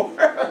before.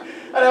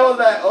 And I was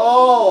like,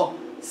 oh.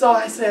 So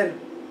I said,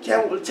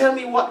 tell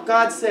me what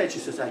God said. She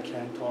says, I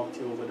can't talk to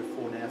you over the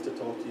phone. I have to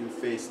talk to you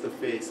face to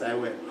face. I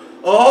went,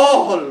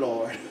 oh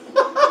Lord.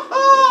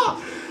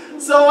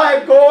 So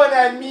I go and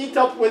I meet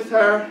up with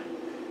her.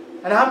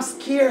 And I'm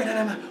scared. And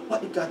I'm like,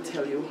 what did God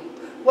tell you?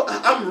 Well,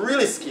 I'm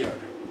really scared.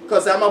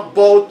 Because I'm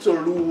about to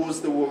lose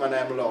the woman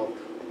I'm loved.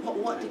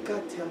 What did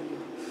God tell you?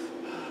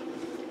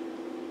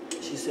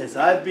 She says,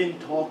 I've been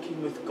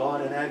talking with God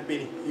and I've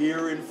been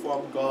hearing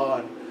from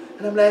God.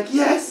 And I'm like,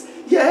 yes,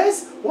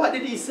 yes. What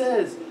did he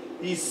say?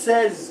 He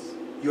says,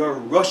 you're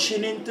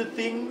rushing into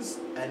things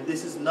and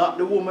this is not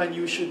the woman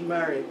you should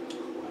marry.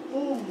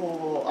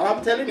 Oh,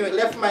 I'm telling you, it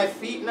left my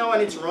feet now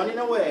and it's running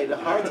away. The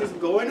heart is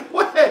going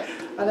away.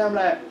 And I'm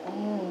like,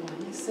 oh,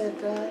 he said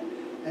that?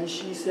 And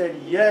she said,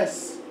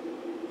 yes.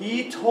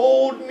 He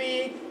told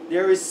me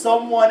there is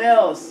someone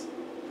else.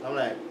 I'm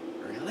like,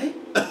 really?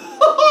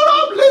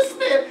 I'm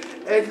listening.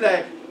 It's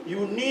like,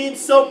 you need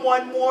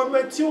someone more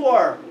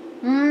mature.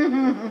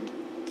 Mm-hmm.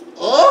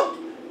 Oh?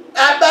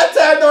 At that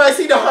time, though, I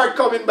see the heart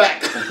coming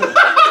back.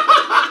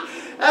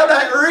 I'm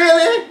like,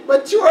 really?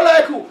 Mature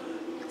like who?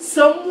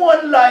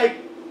 Someone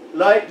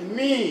like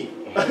me.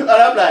 And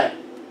I'm like,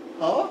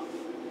 huh?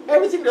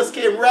 Everything just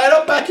came right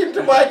up back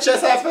into my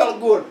chest. I felt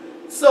good.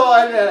 So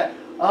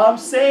I'm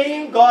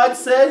saying God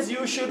says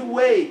you should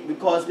wait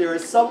because there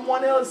is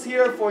someone else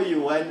here for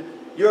you and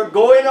you're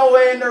going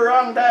away in the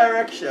wrong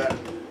direction.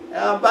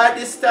 By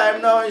this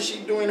time now, and she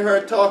doing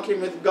her talking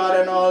with God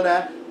and all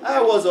that,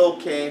 I was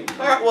okay.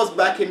 Heart was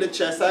back in the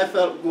chest. I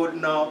felt good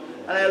now.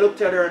 And I looked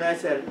at her and I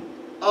said,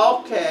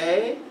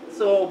 okay.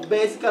 So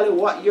basically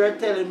what you're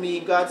telling me,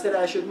 God said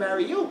I should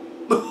marry you.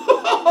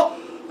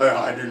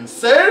 I didn't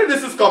say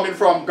this is coming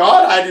from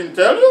God. I didn't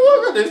tell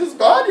you this is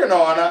God, you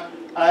know. And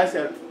I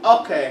said,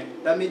 okay,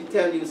 let me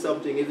tell you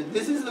something. If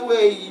this is the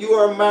way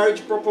your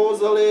marriage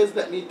proposal is,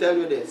 let me tell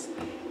you this.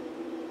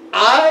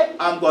 I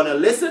am going to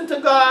listen to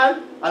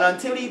God, and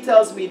until He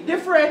tells me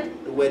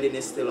different, the wedding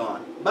is still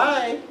on.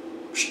 Bye.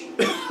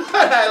 And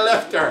I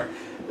left her.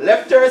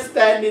 Left her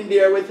standing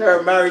there with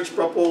her marriage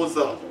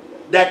proposal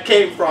that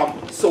came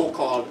from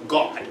so-called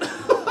God.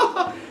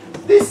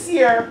 This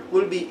year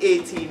will be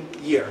 18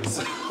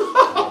 years.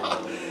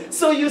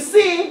 So you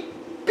see,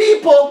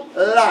 people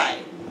lie.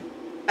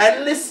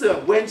 And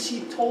listen, when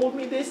she told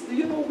me this, do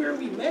you know where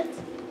we met?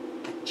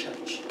 At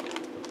church.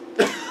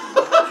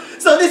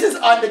 So this is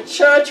on the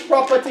church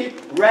property,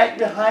 right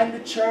behind the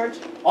church,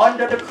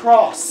 under the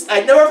cross.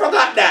 I never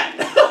forgot that.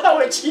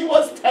 When she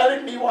was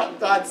telling me what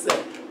God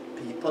said.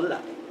 People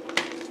lie.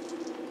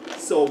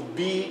 So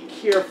be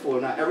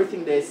careful. Now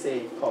everything they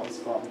say comes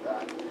from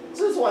God.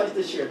 So I just wanted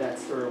to share that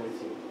story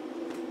with you.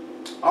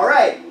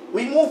 Alright,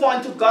 we move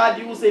on to God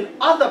using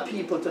other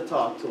people to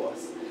talk to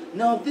us.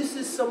 Now this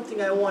is something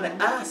I want to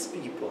ask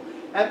people.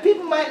 And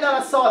people might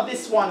not have saw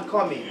this one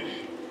coming.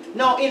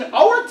 Now in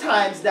our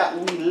times that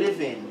we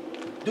live in,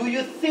 do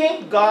you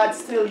think God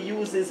still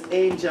uses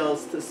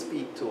angels to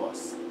speak to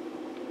us?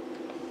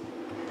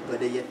 What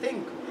do you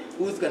think?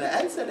 Who's going to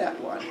answer that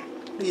one?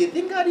 Do you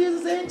think God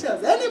uses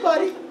angels?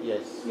 Anybody?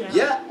 Yes.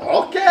 Yeah?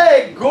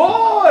 Okay,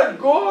 good,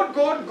 good,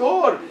 good,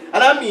 good.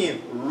 And I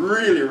mean,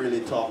 really,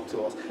 really talk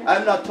to us.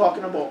 I'm not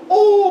talking about,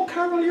 oh,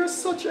 Carol, you're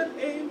such an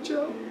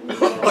angel. Not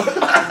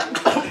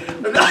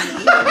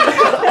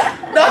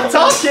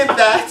talking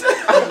that.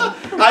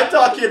 I'm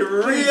talking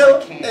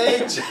real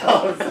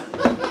angels.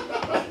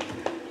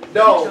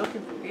 No.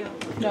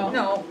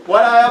 No.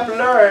 What I have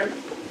learned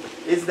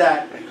is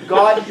that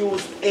God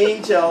used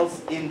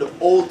angels in the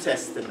Old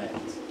Testament.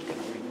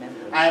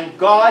 And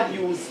God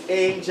used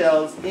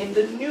angels in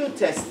the New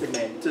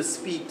Testament to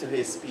speak to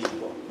His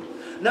people.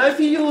 Now if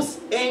He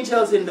used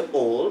angels in the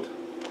Old,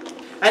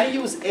 and He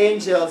used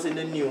angels in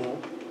the New,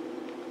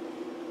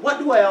 what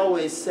do I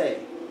always say?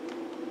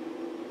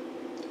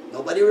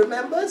 Nobody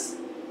remembers?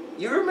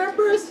 You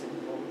remembers?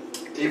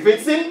 If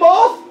it's in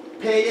both,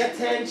 pay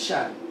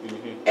attention.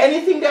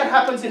 Anything that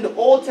happens in the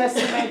Old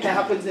Testament, that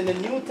happens in the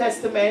New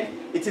Testament,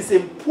 it is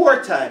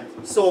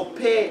important. So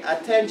pay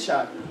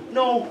attention.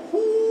 Now,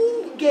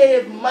 who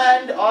gave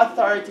man the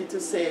authority to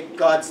say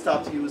God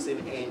stopped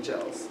using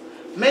angels?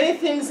 Many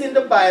things in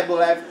the Bible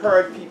I've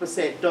heard people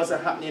say it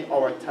doesn't happen in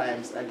our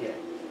times again.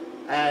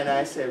 And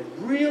I said,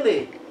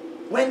 really?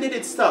 When did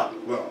it stop?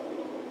 Well,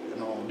 you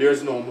know,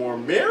 there's no more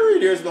Mary,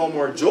 there's no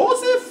more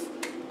Joseph.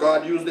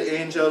 God used the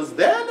angels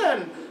then,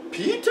 and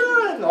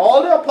Peter and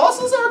all the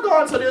apostles are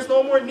gone, so there's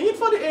no more need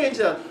for the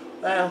angel.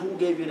 Who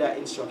gave you that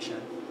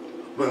instruction?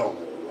 Well,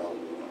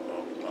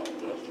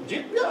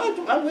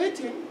 I'm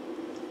waiting.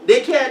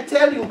 They can't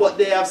tell you, but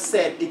they have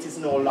said it is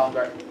no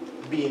longer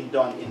being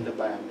done in the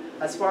Bible.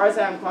 As far as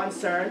I'm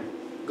concerned,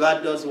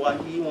 God does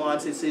what He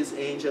wants. It's His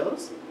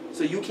angels.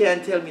 So you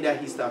can't tell me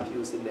that He stopped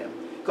using them.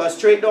 Because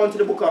straight down to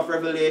the book of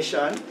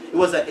Revelation, it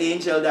was an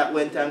angel that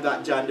went and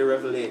got John the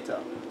Revelator.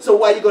 So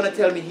why are you going to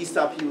tell me He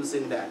stopped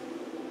using that?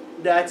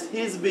 That's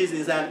His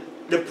business. And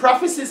the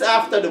prophecies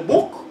after the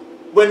book,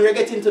 when we're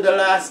getting to the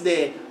last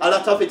day, a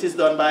lot of it is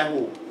done by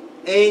who?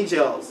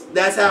 Angels.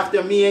 That's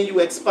after me and you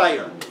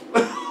expire.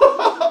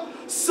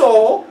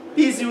 So,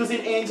 He's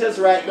using angels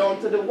right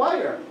down to the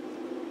wire.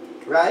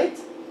 Right?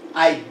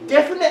 I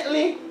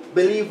definitely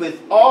believe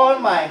with all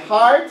my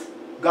heart,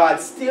 God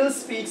still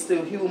speaks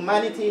to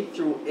humanity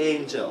through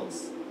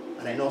angels.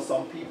 And I know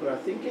some people are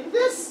thinking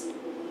this.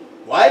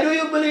 Why do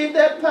you believe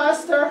that,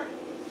 Pastor?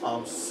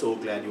 I'm so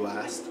glad you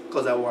asked,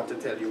 because I want to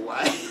tell you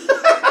why.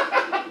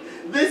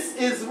 This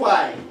is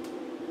why.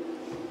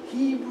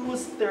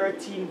 Hebrews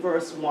 13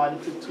 verse 1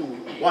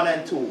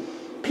 and 2.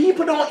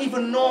 People don't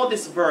even know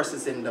these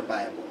verses in the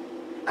Bible.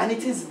 And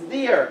it is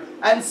there.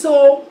 And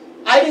so,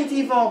 I didn't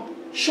even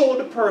show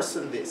the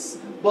person this.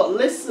 But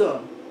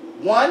listen,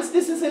 once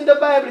this is in the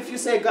Bible, if you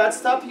say God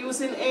stop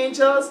using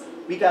angels,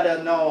 we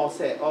gotta now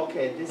say,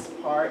 okay, this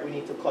part we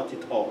need to cut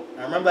it out.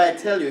 And remember I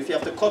tell you, if you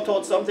have to cut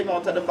out something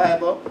out of the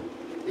Bible,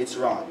 it's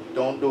wrong.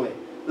 Don't do it.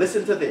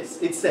 Listen to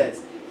this. It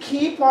says,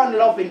 keep on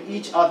loving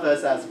each other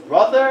as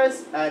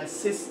brothers and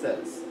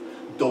sisters.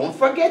 Don't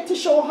forget to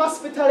show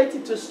hospitality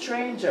to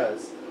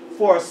strangers.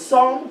 For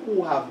some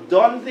who have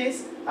done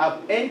this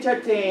have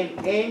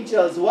entertained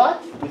angels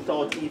what?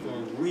 Without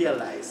even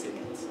realizing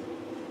it.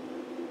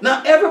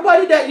 Now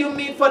everybody that you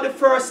meet for the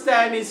first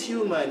time is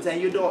humans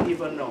and you don't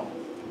even know.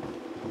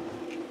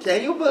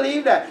 Can you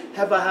believe that?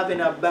 Ever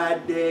having a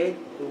bad day,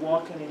 you're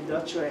walking in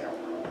Dutch way,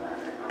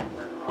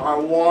 or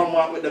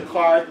Walmart with the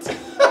cart,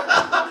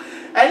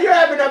 and you're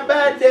having a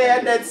bad day,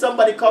 and then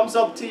somebody comes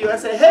up to you and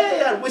say,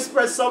 hey, and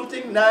whispers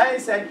something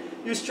nice, and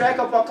you strike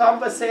up a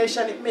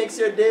conversation, it makes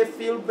your day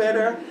feel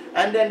better,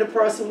 and then the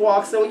person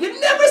walks away.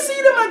 You never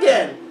see them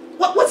again.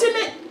 What's your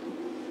name?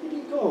 Where did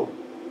he go?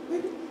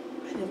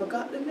 I never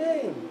got the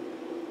name.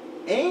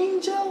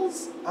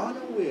 Angels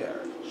unaware.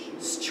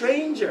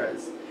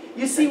 Strangers.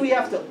 You see, we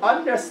have to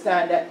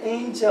understand that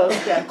angels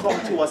can come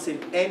to us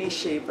in any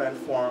shape and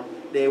form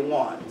they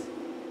want.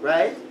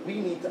 Right?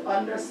 We need to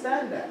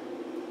understand that.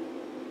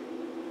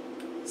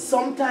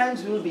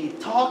 Sometimes we'll be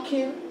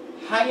talking,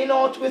 hanging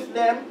out with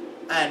them,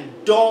 and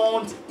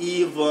don't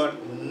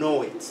even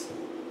know it.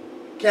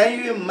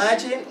 Can you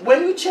imagine?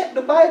 When you check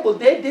the Bible,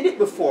 they did it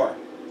before.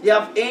 You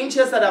have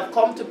angels that have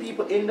come to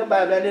people in the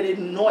Bible and they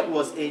didn't know it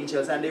was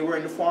angels and they were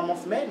in the form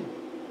of men.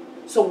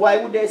 So why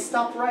would they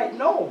stop right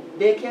now?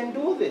 They can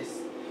do this.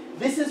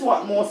 This is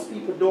what most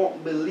people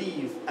don't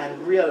believe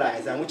and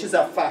realize, and which is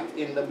a fact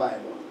in the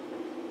Bible.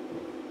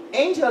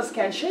 Angels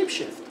can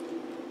shapeshift.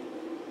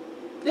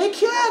 They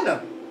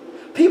can.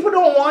 People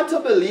don't want to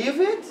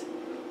believe it,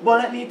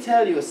 but let me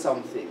tell you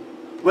something.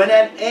 When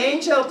an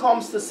angel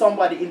comes to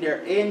somebody in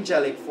their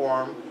angelic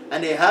form,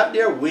 and they have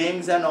their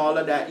wings and all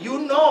of that, you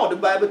know, the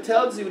Bible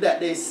tells you that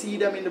they see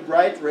them in the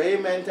bright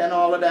raiment and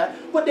all of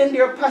that. But then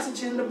there are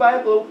passages in the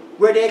Bible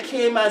where they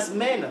came as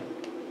men.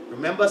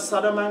 Remember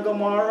Sodom and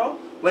Gomorrah?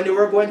 When they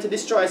were going to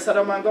destroy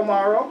Sodom and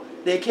Gomorrah,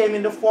 they came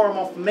in the form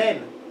of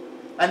men.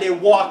 And they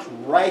walked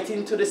right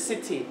into the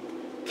city.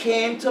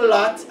 Came to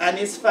Lot and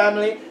his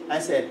family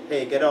and said,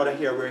 hey, get out of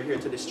here. We're here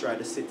to destroy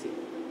the city.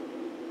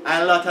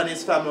 And Lot and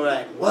his family were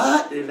like,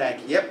 what? They're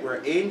like, yep,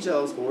 we're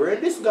angels, but we're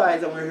in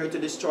disguise and we're here to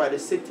destroy the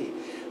city.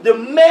 The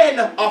men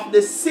of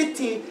the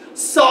city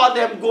saw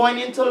them going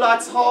into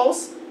Lot's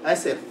house and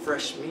said,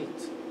 fresh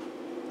meat.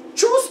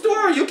 True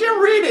story, you can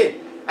read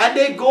it. And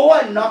they go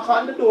and knock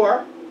on the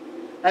door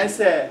and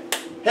say,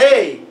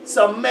 hey,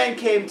 some men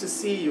came to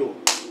see you.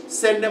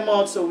 Send them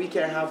out so we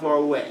can have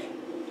our way.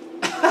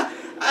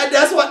 And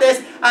that's what they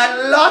said.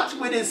 And Lot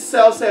with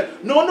himself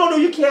said, no,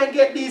 you can't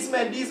get these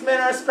men. These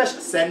men are special.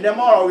 Send them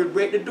out or we'll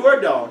break the door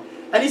down.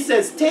 And he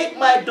says, take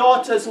my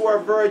daughters who are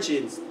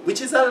virgins.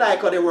 Which is a lie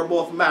because they were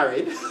both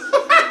married.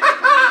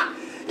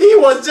 He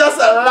was just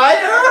a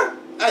liar.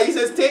 And he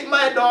says, take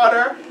my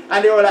daughter.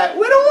 And they were like,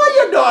 we don't want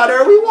your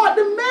daughter. We want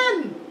the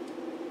men.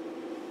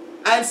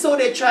 And so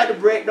they tried to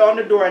break down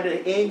the door and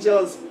the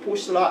angels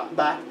pushed Lot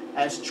back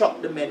and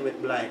struck the men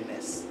with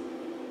blindness.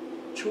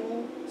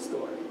 True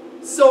story.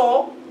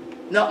 So,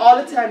 now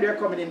all the time they're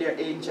coming in their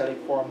angelic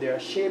form. They are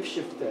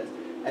shapeshifters.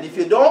 And if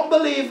you don't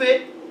believe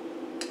it,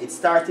 it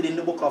started in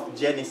the book of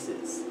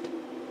Genesis.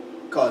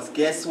 Because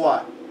guess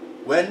what?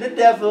 When the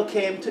devil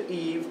came to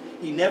Eve,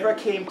 he never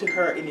came to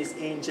her in his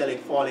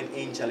fallen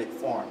angelic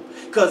form.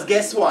 Because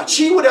guess what?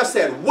 She would have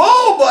said,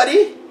 whoa,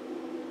 buddy!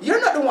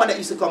 You're not the one that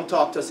used to come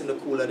talk to us in the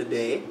cool of the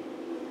day.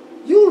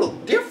 You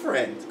look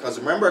different. Because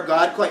remember,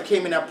 God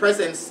came in our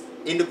presence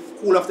in the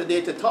cool of the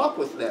day to talk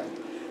with them.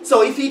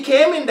 So if he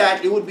came in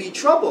that, it would be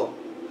trouble.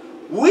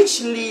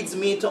 Which leads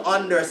me to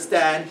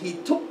understand he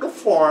took the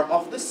form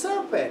of the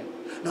serpent.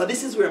 Now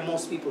this is where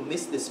most people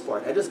miss this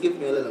part. I just give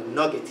you a little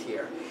nugget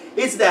here.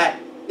 It's that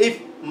if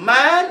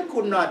man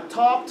could not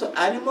talk to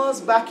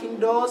animals back in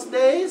those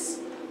days,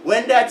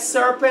 when that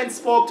serpent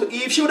spoke to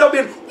Eve, she would have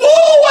been, whoa,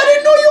 I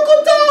didn't know you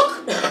could talk.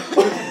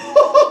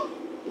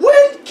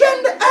 When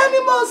can the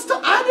animals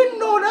talk? I didn't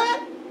know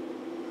that.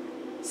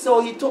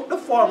 So he took the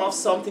form of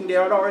something they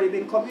had already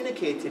been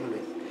communicating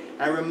with.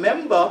 And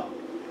remember,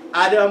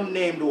 Adam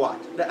named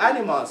what? The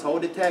animals. How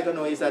the tiger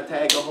know he's a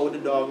tiger, how the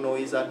dog know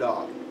he's a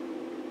dog.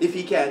 If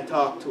he can't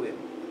talk to him.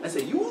 And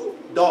say, you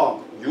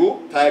dog,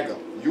 you tiger,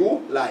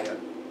 you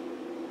lion.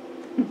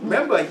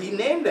 Remember, he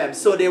named them.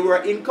 So they were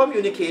in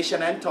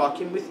communication and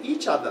talking with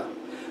each other.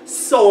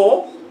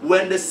 So,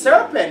 when the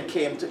serpent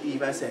came to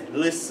Eve and said,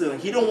 listen,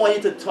 he don't want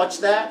you to touch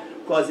that,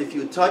 because if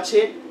you touch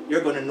it,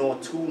 you're going to know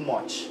too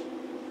much.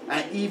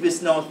 And Eve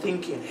is now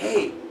thinking,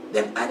 hey,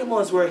 them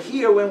animals were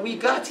here when we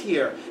got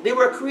here. They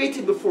were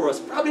created before us.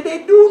 Probably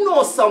they do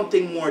know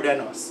something more than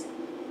us.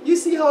 You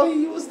see how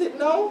he used it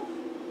now?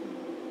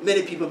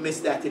 Many people miss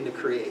that in the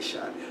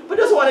creation. But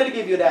just wanted to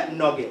give you that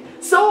nugget.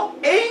 So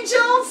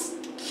angels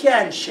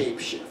can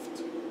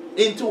shapeshift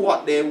into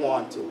what they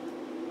want to.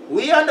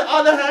 We, on the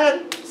other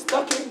hand,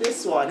 stuck in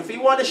this one. If we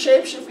want to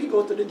shapeshift, we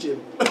go to the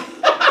gym.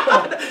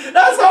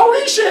 That's how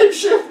we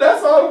shapeshift.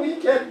 That's all we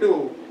can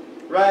do.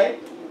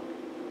 Right?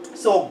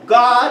 So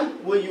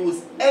God will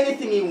use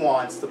anything he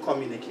wants to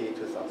communicate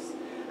with us.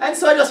 And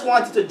so I just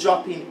wanted to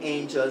drop in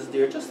angels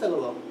there. Just a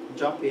little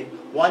drop in.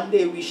 One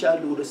day we shall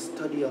do the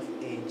study of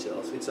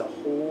angels. It's a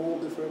whole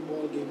different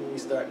ball game when we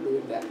start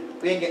doing that.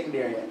 We ain't getting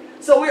there yet.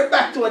 So we're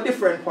back to a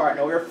different part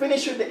now. We're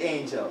finished with the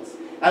angels.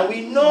 And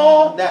we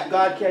know that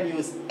God can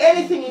use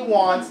anything he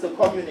wants to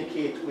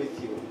communicate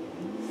with you.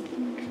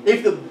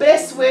 If the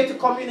best way to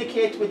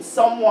communicate with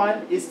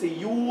someone is to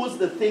use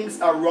the things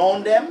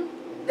around them,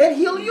 then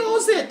he'll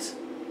use it.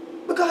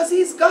 Because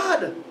he's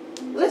God.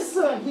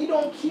 Listen, he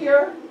don't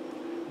care.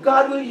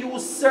 God will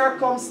use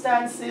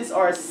circumstances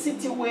or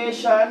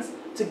situations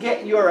to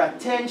get your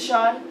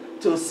attention,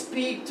 to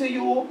speak to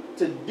you,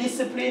 to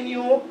discipline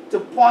you, to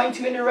point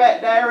you in the right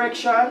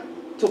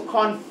direction, to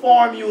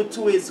conform you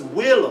to his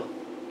will.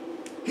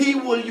 He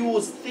will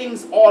use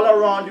things all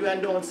around you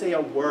and don't say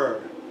a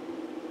word.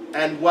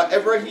 and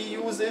whatever he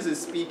uses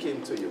is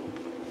speaking to you.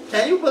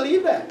 Can you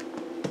believe that?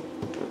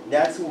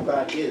 That's who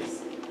God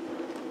is.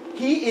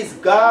 He is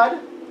God,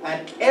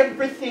 and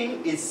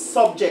everything is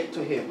subject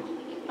to him.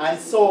 And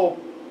so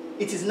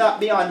it is not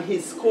beyond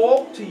his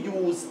scope to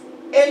use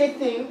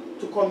anything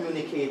to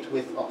communicate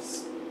with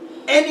us.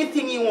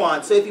 Anything he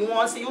wants. So if he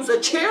wants to use a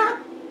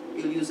chair,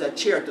 he'll use a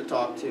chair to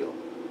talk to you.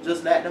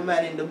 Just like the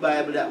man in the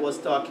Bible that was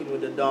talking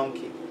with the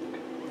donkey.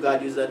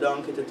 God used a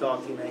donkey to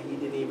talk to him, and he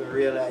didn't even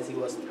realize he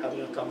was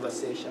having a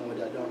conversation with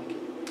a donkey.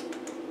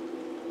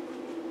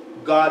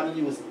 God will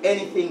use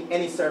anything,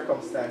 any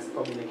circumstance to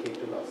communicate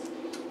with us.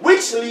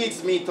 Which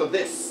leads me to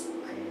this.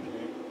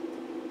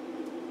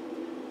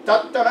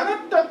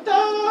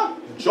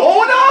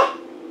 Jonah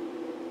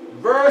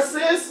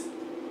versus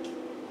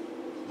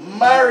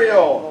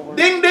Mario.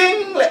 Ding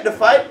ding, let the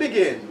fight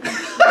begin.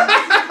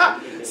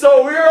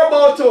 So we're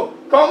about to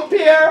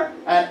compare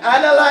and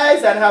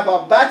analyze and have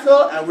a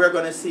battle, and we're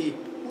going to see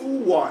who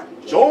won.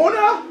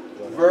 Jonah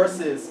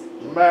versus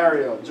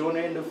Mario. Jonah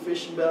in the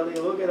fish belly.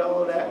 Look at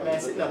all that, man,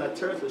 sitting on a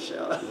turtle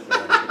shell.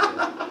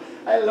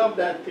 I love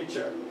that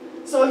picture.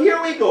 So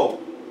here we go.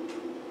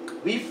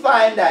 We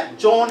find that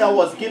Jonah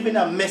was given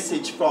a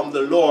message from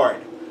the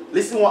Lord.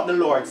 Listen what the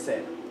Lord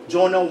said.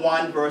 Jonah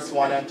 1 verse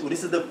 1 and 2.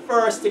 This is the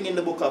first thing in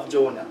the book of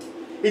Jonah.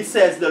 It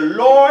says, the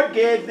Lord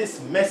gave this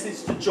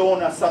message to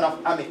Jonah, son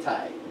of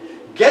Amittai.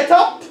 Get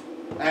up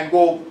and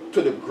go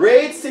to the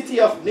great city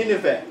of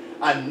Nineveh.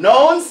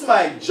 Announce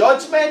my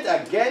judgment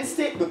against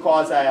it,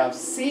 because I have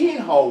seen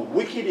how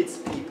wicked its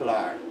people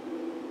are.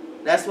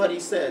 That's what he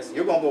says.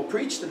 You're going to go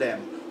preach to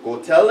them. Go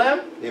tell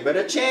them they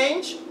better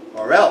change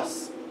or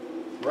else.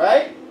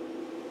 Right?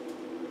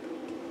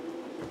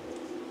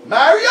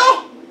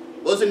 Mario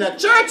was in a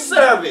church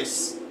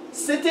service,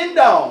 sitting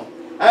down.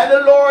 And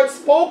the Lord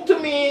spoke to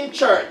me in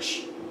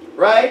church,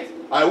 right?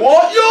 I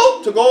want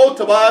you to go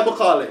to Bible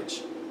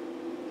college.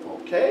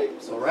 Okay,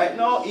 so right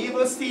now, Eva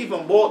and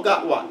Stephen both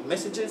got what?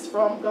 Messages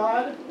from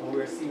God? And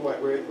we'll see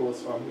where it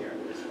goes from here.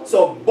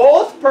 So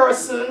both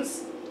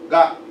persons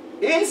got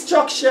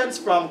instructions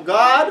from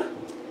God,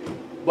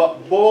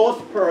 but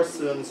both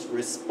persons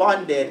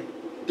responded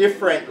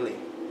differently.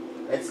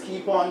 Let's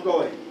keep on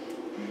going.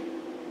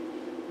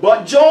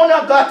 But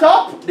Jonah got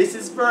up. This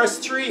is verse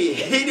 3.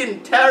 He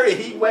didn't tarry.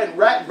 He went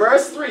right.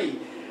 Verse 3.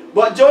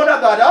 But Jonah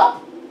got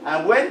up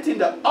and went in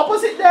the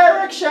opposite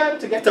direction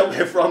to get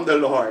away from the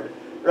Lord.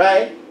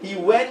 Right? He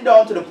went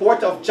down to the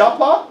port of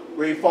Joppa,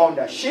 where he found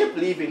a ship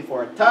leaving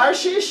for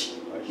Tarshish.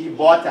 He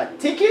bought a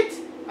ticket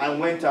and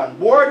went on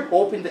board,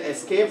 hoping to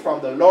escape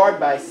from the Lord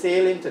by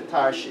sailing to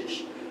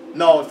Tarshish.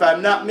 Now, if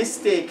I'm not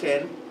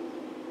mistaken,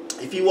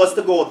 if he was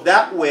to go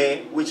that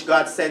way, which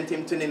God sent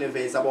him to Nineveh,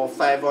 is about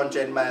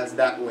 500 miles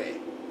that way.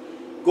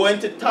 Going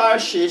to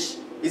Tarshish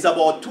is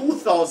about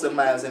 2,000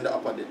 miles in the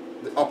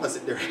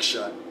opposite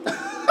direction.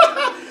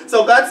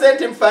 So God sent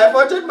him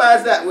 500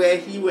 miles that way.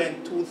 He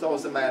went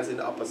 2,000 miles in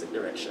the opposite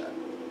direction.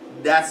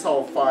 That's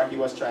how far he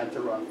was trying to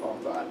run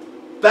from God.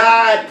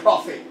 Bad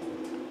prophet.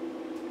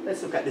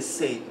 Let's look at the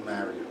Saint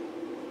Mario.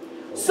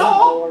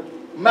 So,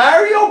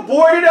 Mario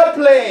boarded a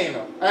plane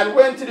and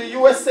went to the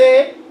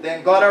USA,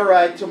 then got a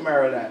ride to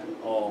Maryland.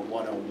 Oh,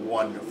 what a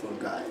wonderful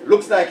guy.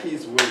 Looks like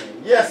he's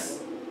winning. Yes.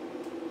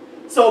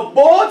 So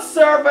both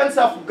servants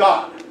of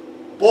God.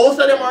 Both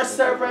of them are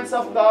servants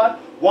of God.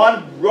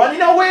 One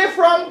running away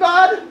from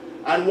God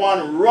and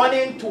one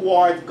running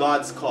toward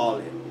God's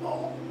calling.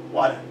 Oh,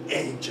 what an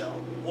angel.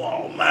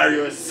 Wow,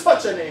 Mario is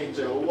such an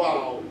angel.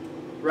 Wow.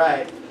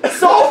 Right.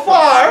 So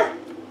far,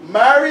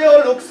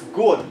 Mario looks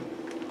good.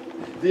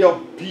 The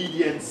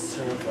obedient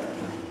servant.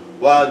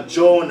 While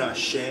Jonah,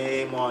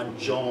 shame on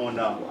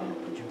Jonah.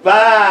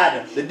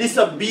 Bad. The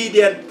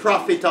disobedient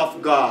prophet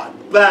of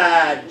God.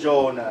 Bad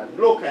Jonah.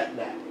 Look at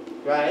that.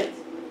 Right?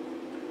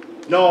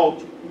 Now,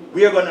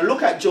 we are going to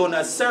look at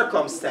Jonah's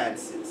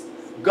circumstances.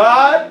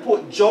 God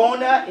put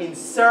Jonah in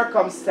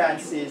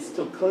circumstances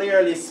to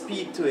clearly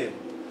speak to him.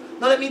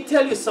 Now, let me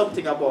tell you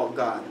something about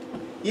God.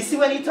 You see,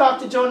 when he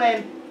talked to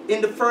Jonah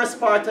in the first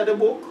part of the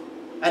book,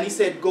 and he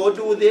said, go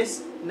do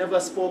this, never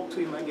spoke to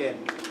him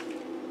again.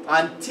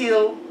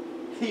 Until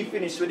he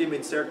finished with him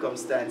in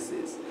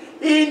circumstances.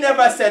 He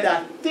never said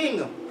a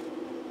thing.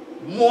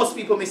 Most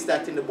people miss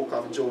that in the book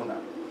of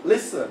Jonah.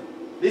 Listen,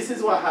 this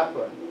is what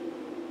happened.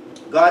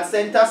 God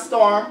sent a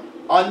storm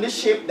on the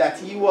ship that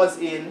he was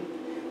in.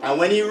 And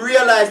when he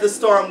realized the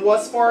storm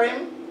was for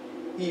him,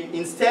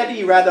 instead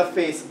he rather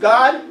faced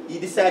God. He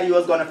decided he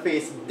was going to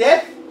face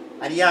death.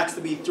 And he asked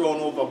to be thrown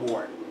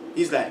overboard.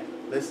 He's like,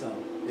 listen,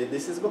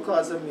 this is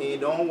because of me.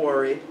 Don't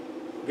worry.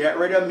 Get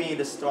rid of me.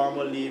 The storm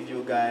will leave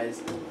you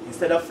guys.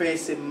 Instead of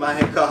facing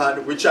my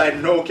God, which I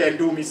know can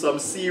do me some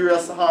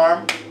serious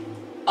harm,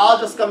 I'll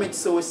just commit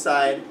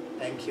suicide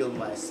and kill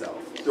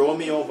myself. Throw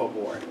me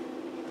overboard.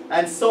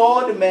 And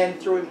so the men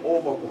threw him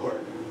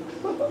overboard.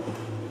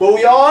 But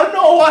we all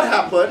know what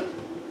happened.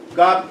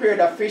 God prepared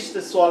a fish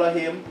to swallow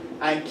him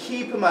and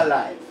keep him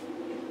alive.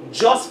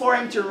 Just for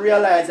him to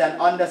realize and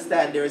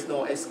understand there is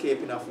no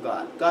escaping of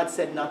God. God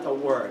said not a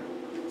word.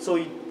 So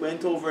he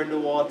went over in the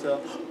water.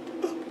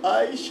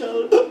 I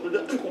shall.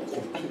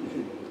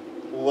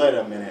 Wait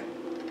a minute.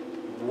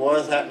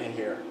 What's happening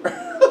here?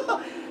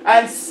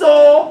 And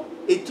so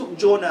it took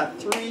Jonah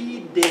 3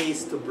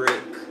 days to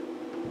break.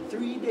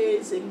 3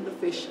 days in the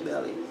fish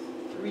belly.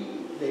 3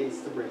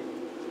 days to break.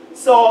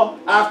 So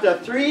after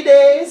 3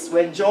 days,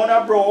 when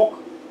Jonah broke,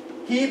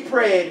 he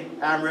prayed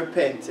and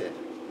repented.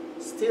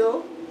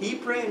 Still, he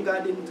prayed and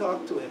God didn't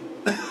talk to him.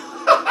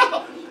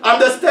 I'm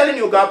just telling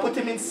you, God put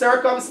him in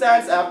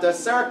circumstance after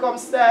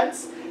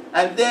circumstance.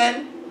 And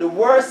then the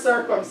worst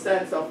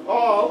circumstance of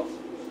all,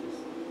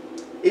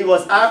 it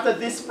was after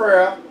this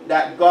prayer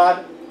that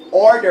God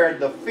ordered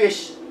the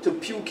fish to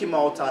puke him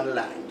out on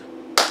land.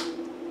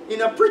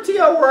 In a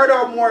prettier word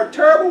or more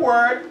terrible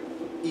word,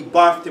 he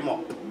barfed him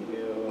up.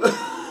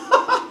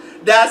 Yeah.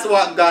 That's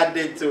what God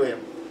did to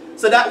him.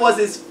 So that was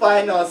his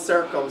final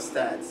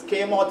circumstance.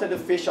 Came out of the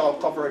fish all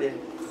covered in.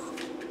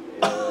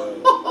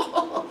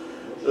 Yeah.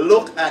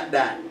 Look at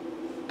that.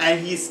 And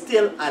he's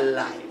still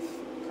alive.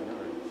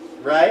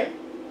 Right?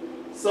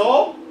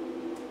 So,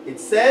 it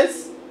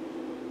says,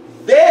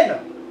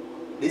 then,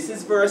 this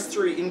is verse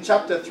 3, in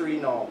chapter 3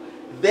 now.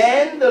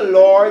 Then the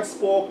Lord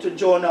spoke to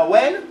Jonah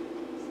when?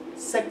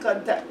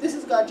 Second time. This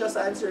is God just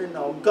answering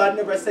now. God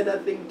never said a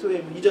thing to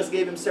him. He just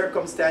gave him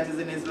circumstances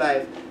in his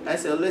life. And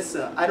said,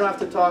 listen, I don't have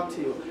to talk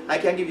to you. I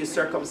can give you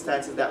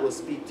circumstances that will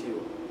speak to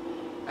you.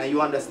 And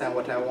you understand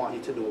what I want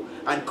you to do.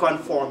 And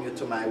conform you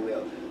to my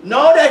will.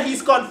 Now that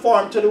he's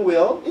conformed to the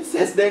will, it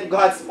says then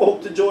God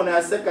spoke to Jonah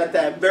a second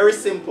time. Very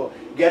simple.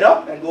 Get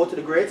up and go to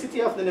the great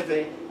city of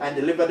Nineveh and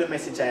deliver the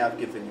message I have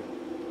given you.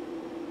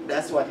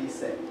 That's what he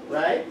said.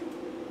 Right?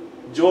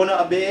 Jonah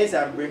obeys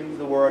and brings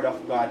the word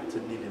of God to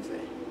Nineveh.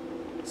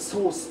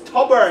 So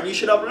stubborn. You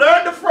should have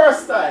learned the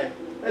first time.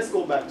 Let's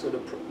go back to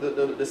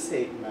the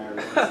Saint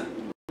Mario.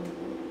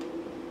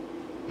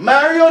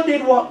 Mario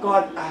did what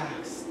God asked.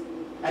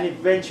 And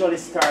eventually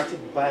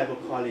started Bible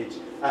college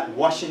at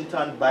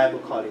Washington Bible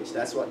College.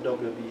 That's what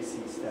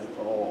WBC stands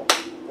for. Oh,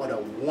 what a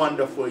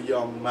wonderful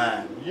young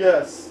man.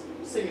 Yes,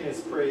 singing his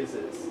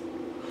praises.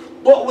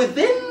 But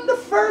within the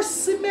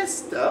first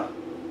semester,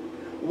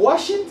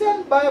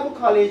 Washington Bible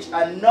College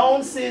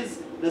announces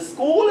the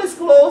school is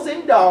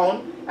closing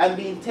down and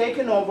being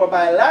taken over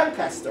by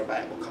Lancaster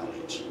Bible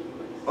College.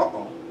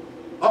 Uh-oh.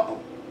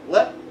 Uh-oh.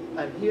 What?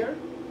 I'm here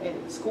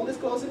and the school is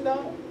closing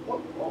down?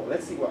 What? Oh,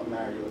 let's see what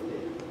Mario did.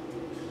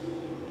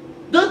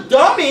 The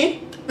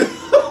dummy,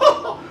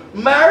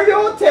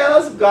 Mario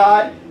tells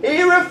God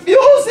he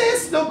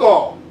refuses to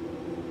go.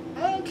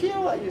 I don't care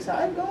what you say,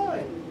 I'm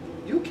going.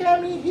 You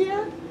came in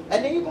here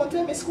and then you're going to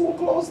tell me school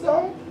closed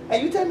down?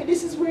 And you tell me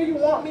this is where you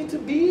want me to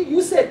be?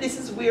 You said this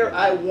is where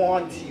I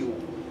want you.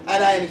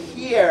 And I'm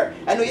here.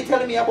 And you're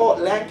telling me about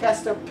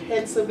Lancaster,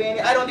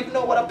 Pennsylvania. I don't even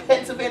know what a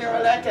Pennsylvania or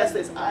a Lancaster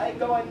is. I ain't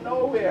going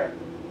nowhere.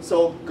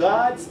 So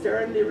God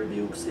sternly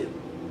rebukes him.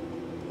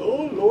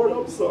 Oh Lord,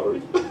 I'm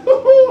sorry.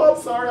 I'm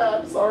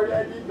sorry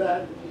I did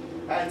that.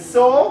 And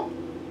so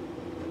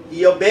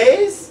he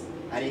obeys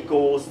and he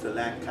goes to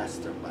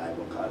Lancaster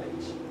Bible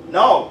College.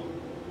 Now,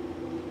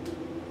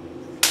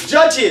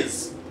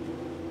 judges,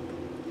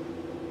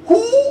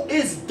 who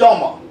is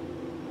dumber?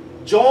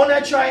 Jonah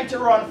trying to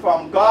run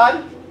from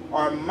God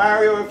or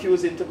Mario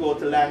refusing to go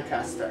to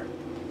Lancaster?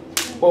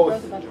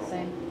 Both.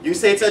 You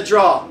say it's a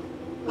draw.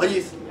 What do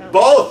you? Yeah.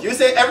 Both. You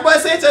say everybody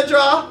say it's a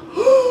draw.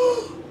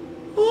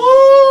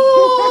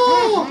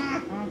 Oh,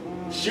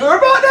 sure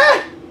about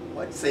that?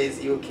 What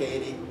says you,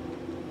 Katie?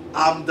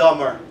 I'm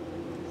dumber.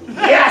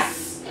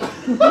 Yes!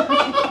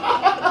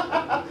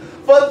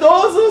 For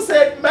those who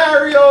said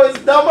Mario is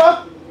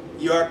dumber,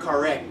 you're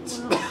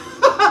correct.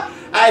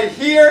 And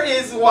here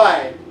is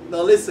why.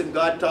 Now listen,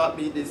 God taught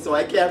me this, so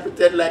I can't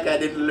pretend like I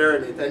didn't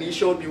learn it. And he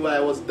showed me why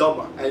I was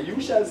dumber. And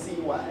you shall see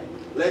why.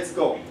 Let's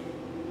go.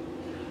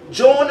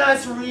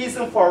 Jonah's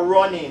reason for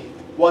running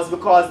was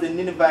because the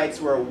Ninevites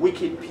were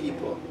wicked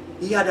people.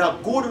 He had a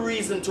good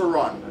reason to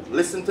run.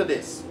 Listen to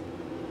this.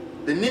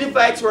 The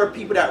Ninevites were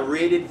people that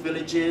raided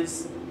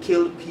villages,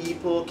 killed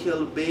people,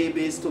 killed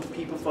babies, took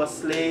people for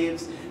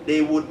slaves.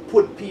 They would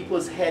put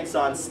people's heads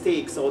on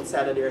stakes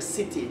outside of their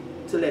city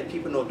to let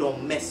people know,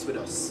 don't mess with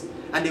us.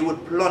 And they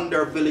would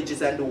plunder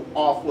villages and do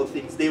awful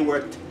things. They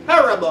were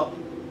terrible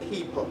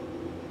people.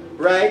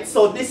 Right?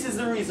 So this is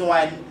the reason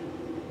why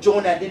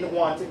Jonah didn't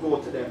want to go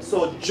to them.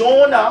 So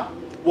Jonah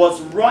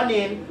was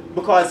running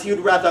because he'd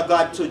rather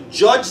God to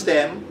judge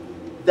them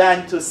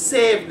than to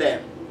save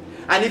them.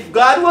 And if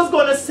God was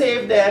going to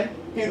save them,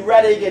 he'd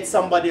rather get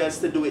somebody else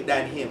to do it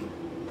than him.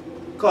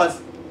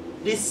 Because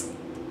these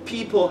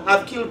people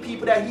have killed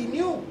people that he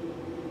knew.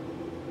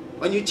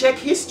 When you check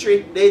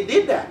history, they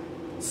did that.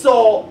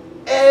 So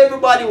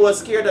everybody was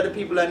scared of the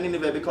people of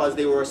Nineveh because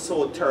they were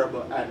so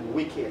terrible and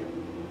wicked.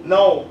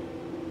 No.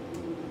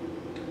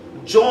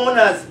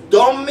 Jonah's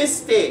dumb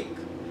mistake,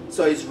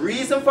 so his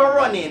reason for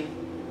running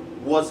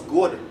was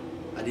good.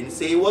 I didn't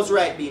say he was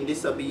right being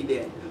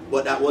disobedient,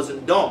 but that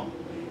wasn't dumb.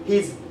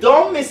 His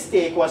dumb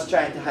mistake was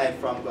trying to hide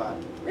from God.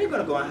 Where are you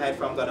going to go and hide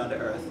from God on the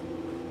earth?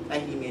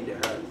 And he made the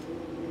earth.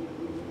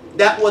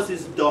 That was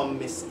his dumb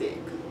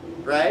mistake.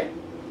 Right?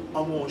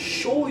 I'm going to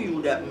show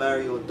you that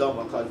Mario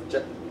dumber.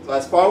 Because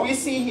as far as we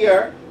see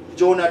here,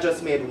 Jonah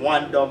just made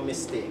one dumb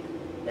mistake.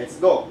 Let's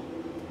go.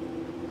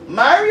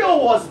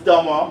 Mario was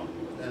dumber,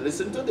 and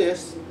listen to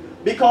this,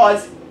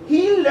 because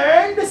he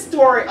learned the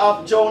story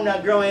of Jonah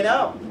growing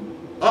up.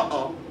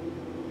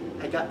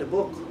 I got the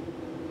book.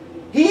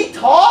 He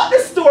taught the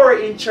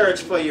story in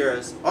church for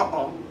years.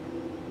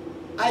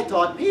 I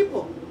taught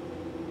people.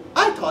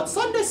 I taught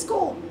Sunday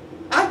school.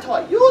 I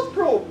taught youth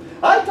group.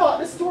 I taught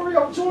the story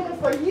of Jonah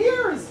for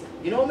years.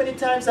 You know how many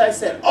times I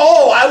said,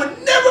 oh, I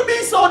would never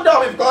be so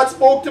dumb. If God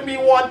spoke to me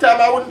one time,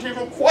 I wouldn't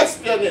even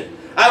question it.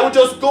 I would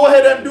just go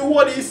ahead and do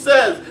what he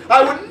says.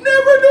 I would never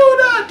do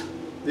that.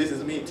 This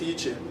is me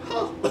teaching.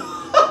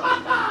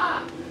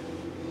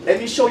 Let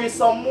me show you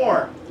some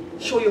more.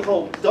 Show you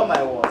how dumb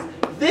I was.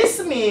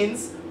 This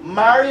means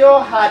Mario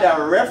had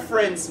a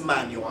reference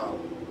manual.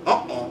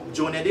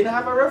 Jonah didn't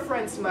have a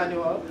reference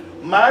manual.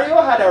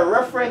 Mario had a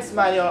reference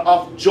manual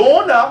of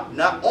Jonah,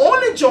 not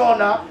only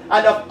Jonah,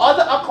 and of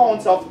other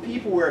accounts of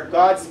people where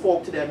God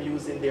spoke to them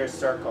using their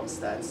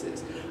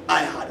circumstances.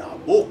 I had a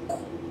book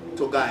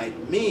to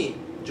guide me.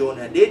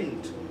 Jonah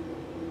didn't.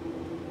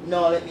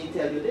 Now let me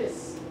tell you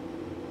this.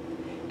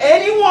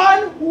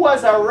 Anyone who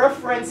has a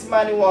reference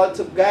manual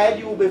to guide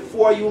you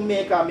before you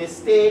make a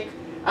mistake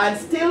and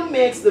still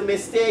makes the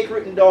mistake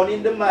written down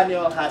in the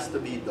manual has to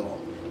be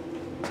dumb.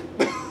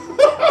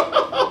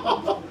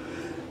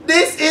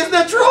 This is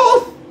the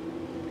truth.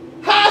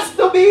 Has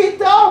to be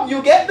dumb.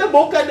 You get the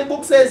book and the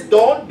book says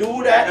don't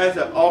do that. And I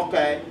say,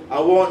 okay, I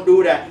won't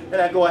do that. And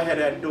I go ahead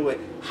and do it.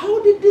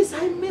 How did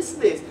I miss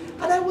this?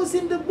 And I was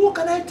in the book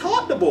and I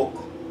taught the book.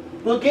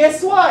 Well,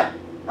 guess what?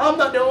 I'm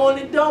not the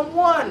only dumb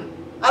one.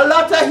 A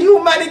lot of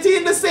humanity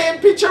in the same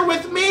picture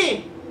with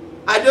me.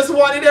 I just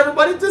wanted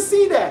everybody to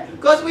see that.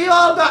 Because we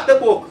all got the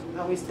book.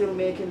 And we're still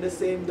making the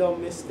same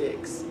dumb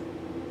mistakes.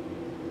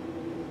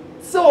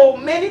 So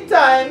many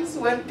times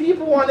when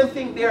people want to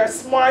think they are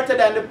smarter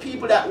than the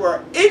people that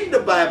were in the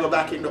Bible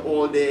back in the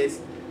old days,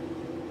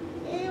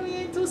 we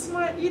ain't too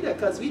smart either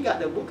because we got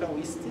the book and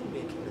we still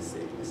making the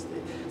same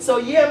mistake. So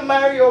yeah,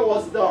 Mario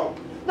was dumb.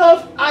 Now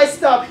if I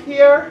stop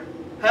here,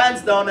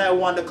 hands down I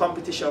won the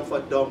competition for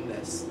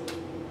dumbness.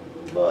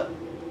 But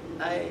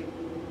I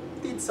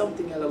did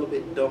something a little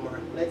bit dumber.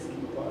 Let's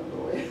keep on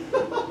going.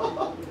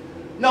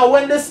 Now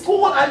when the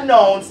school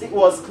announced it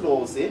was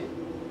closing,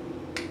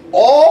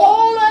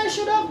 all I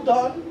should have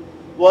done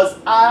was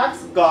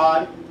ask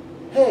God,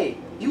 hey,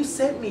 you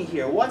sent me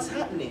here. What's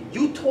happening?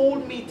 You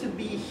told me to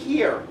be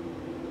here.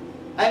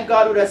 And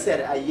God would have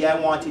said, yeah, I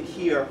want it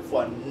here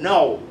for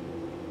now.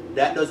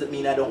 That doesn't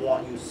mean I don't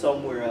want you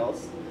somewhere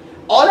else.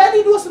 All I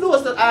did was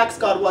to ask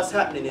God what's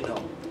happening, you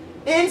know.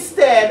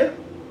 Instead,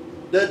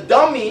 the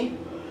dummy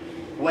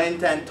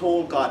went and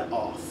told God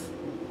off.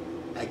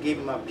 I gave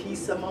him a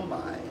piece of my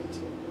mind.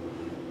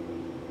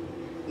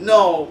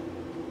 No.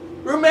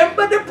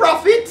 Remember the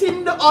prophet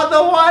in the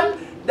other one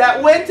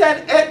that went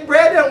and ate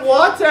bread and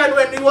water, and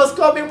when he was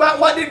coming back,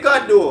 what did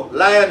God do?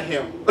 Lion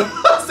him.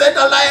 Sent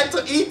a lion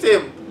to eat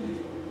him.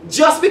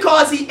 Just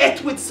because he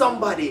ate with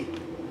somebody.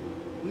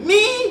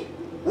 Me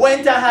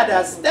went and had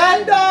a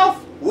standoff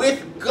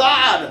with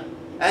God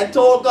and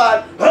told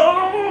God,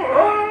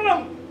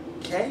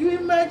 can you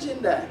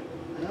imagine that?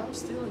 And I'm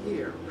still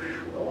here.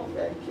 Oh,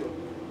 thank you.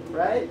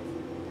 Right?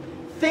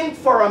 Think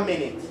for a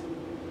minute.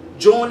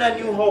 Jonah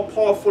knew how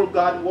powerful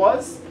God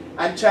was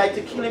and tried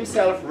to kill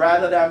himself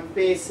rather than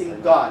facing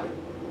God.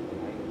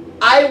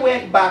 I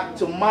went back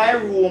to my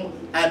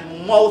room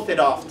and mouthed it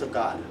off to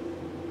God.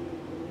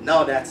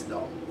 Now that's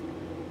dumb.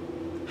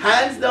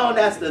 Hands down,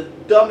 that's the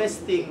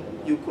dumbest thing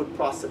you could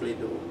possibly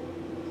do.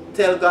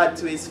 Tell God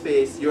to his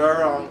face, you're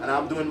wrong, and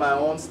I'm doing my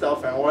own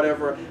stuff and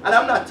whatever. And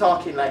I'm not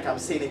talking like I'm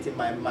saying it in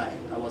my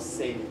mind. I was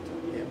saying it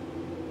to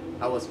him.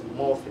 I was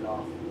mouthing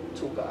off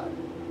to God.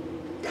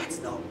 That's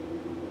dumb.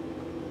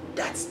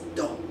 That's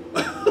dumb.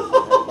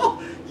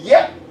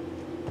 Yep.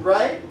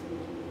 Right?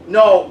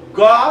 No,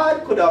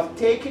 God could have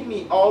taken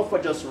me out for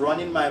just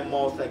running my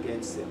mouth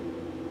against him.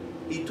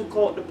 He took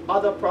out the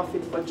other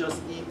prophet for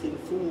just eating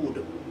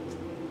food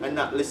and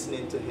not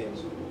listening to him.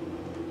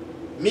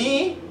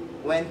 Me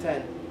went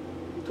and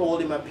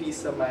told him a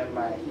piece of my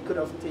mind. He could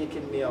have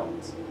taken me out.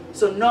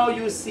 So now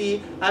you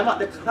see, I'm at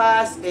the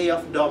class A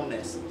of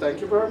dumbness.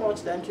 Thank you very much.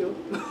 Thank you.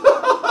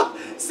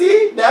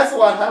 See, that's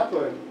what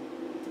happened.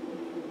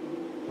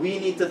 We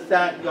need to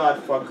thank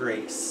God for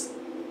grace.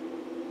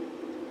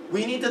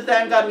 We need to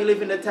thank God we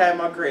live in the time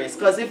of grace.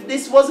 Because if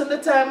this wasn't the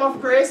time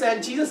of grace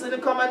and Jesus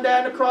didn't come and die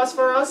on the cross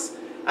for us,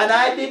 and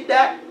I did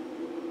that,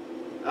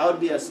 that would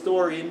be a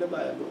story in the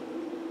Bible.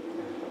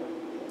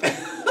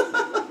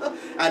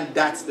 And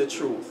that's the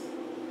truth.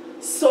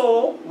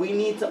 So we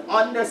need to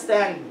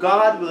understand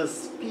God will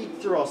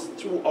speak through us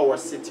through our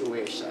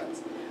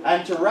situations.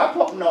 And to wrap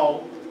up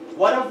now,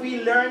 what have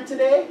we learned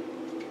today?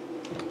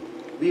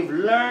 We've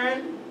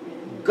learned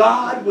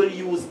God will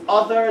use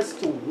others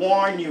to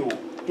warn you.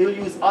 He'll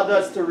use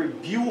others to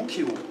rebuke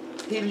you.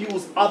 He'll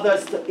use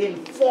others to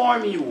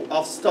inform you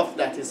of stuff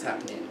that is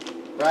happening.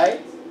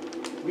 Right?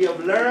 We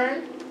have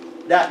learned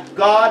that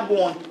God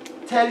won't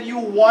tell you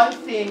one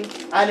thing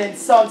and then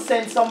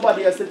send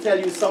somebody else to tell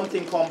you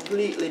something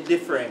completely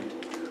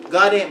different.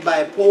 God ain't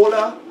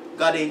bipolar.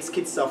 God ain't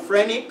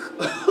schizophrenic.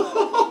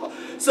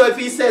 So if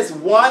he says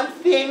one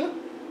thing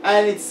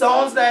and it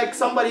sounds like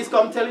somebody's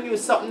come telling you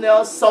something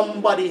else,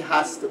 somebody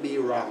has to be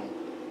wrong.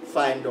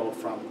 Find out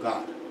from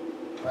God.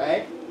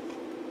 Right?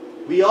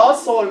 We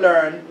also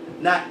learn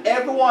not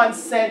everyone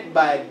sent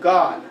by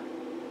God.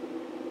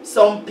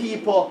 Some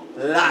people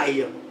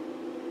lie.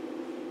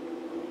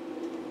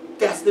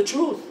 That's the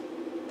truth.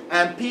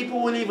 And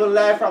people will even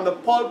lie from the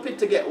pulpit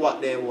to get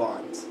what they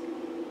want.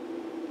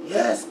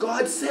 Yes,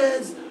 God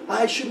says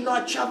I should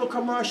not travel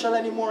commercial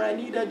anymore. I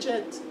need a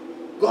jet.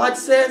 God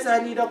says I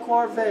need a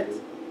Corvette.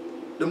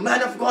 The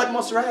man of God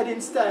must ride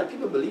in style.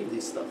 People believe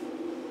this stuff.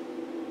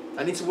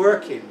 And it's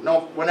working.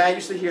 Now, when I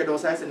used to hear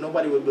those, I said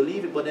nobody would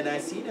believe it. But then I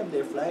see them.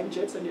 They're flying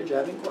jets and they're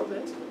driving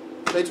Corvettes.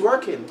 So it's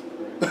working.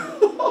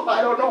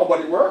 I don't know,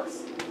 but it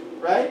works.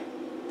 Right?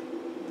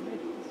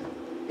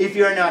 If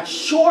you're not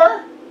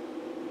sure,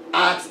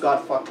 ask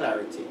God for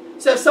clarity.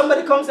 So if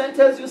somebody comes and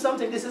tells you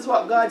something, this is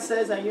what God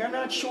says, and you're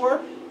not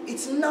sure,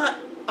 it's not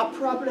a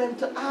problem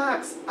to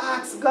ask.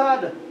 Ask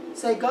God.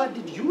 Say, God,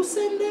 did you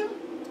send them?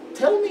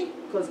 Tell me,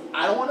 because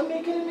I don't want to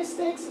make any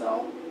mistakes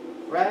now.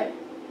 Right?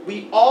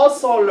 We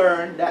also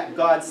learn that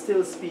God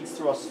still speaks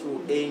to us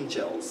through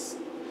angels.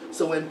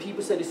 So when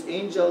people say this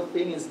angel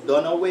thing is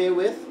done away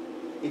with,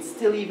 it's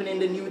still even in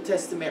the New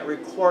Testament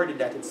recorded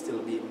that it's still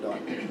being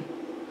done.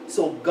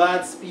 So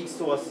God speaks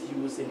to us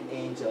using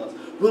angels.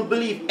 We'll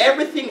believe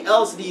everything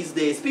else these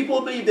days.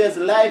 People believe there's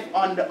life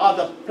on the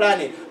other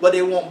planet, but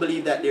they won't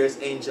believe that there's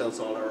angels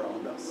all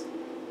around us.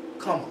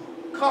 Come on.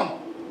 Come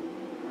on.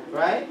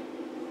 Right?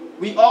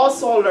 We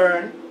also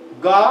learn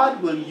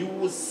God will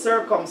use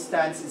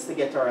circumstances to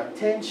get our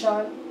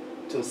attention,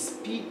 to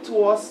speak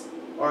to us,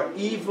 or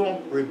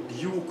even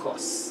rebuke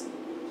us.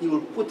 He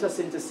will put us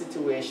into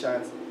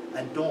situations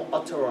and don't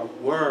utter a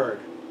word,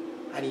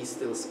 and he's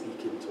still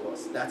speaking to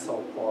us. That's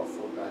how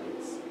powerful God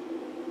is.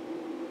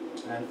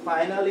 And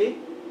finally,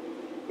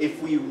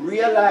 if we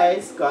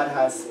realize God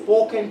has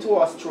spoken to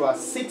us through a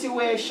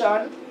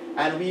situation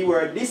and we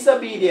were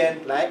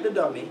disobedient, like the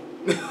dummy,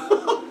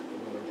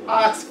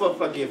 ask for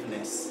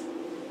forgiveness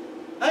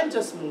and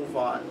just move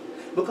on.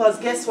 Because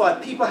guess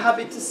what? People have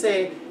it to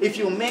say, if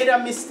you made a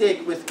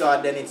mistake with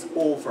God, then it's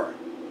over.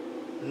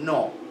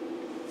 No.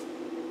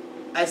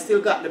 I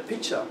still got the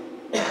picture.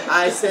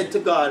 I said to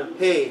God,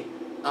 hey,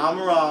 I'm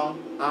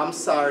wrong, I'm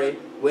sorry,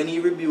 when he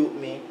rebuked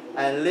me,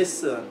 and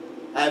listen,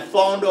 I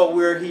found out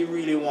where he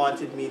really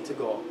wanted me to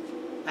go.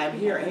 I'm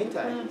here, ain't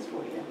I?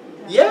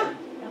 Yeah,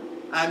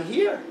 I'm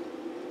here.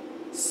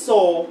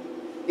 So,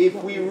 if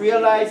we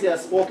realize he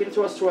has spoken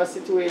to us through a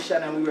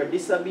situation and we were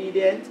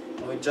disobedient,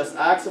 and we just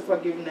ask for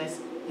forgiveness,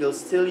 he'll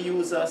still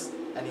use us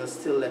and he'll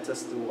still let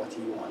us do what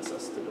he wants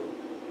us to do.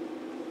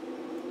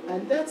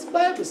 And that's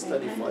Bible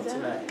study for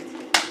tonight.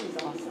 That was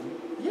awesome.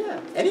 Yeah.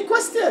 Any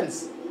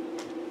questions?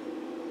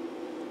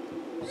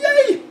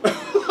 Yay!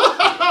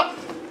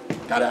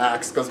 Gotta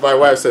ask, because my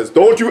wife says,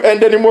 don't you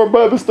end any more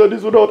Bible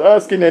studies without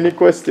asking any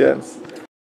questions.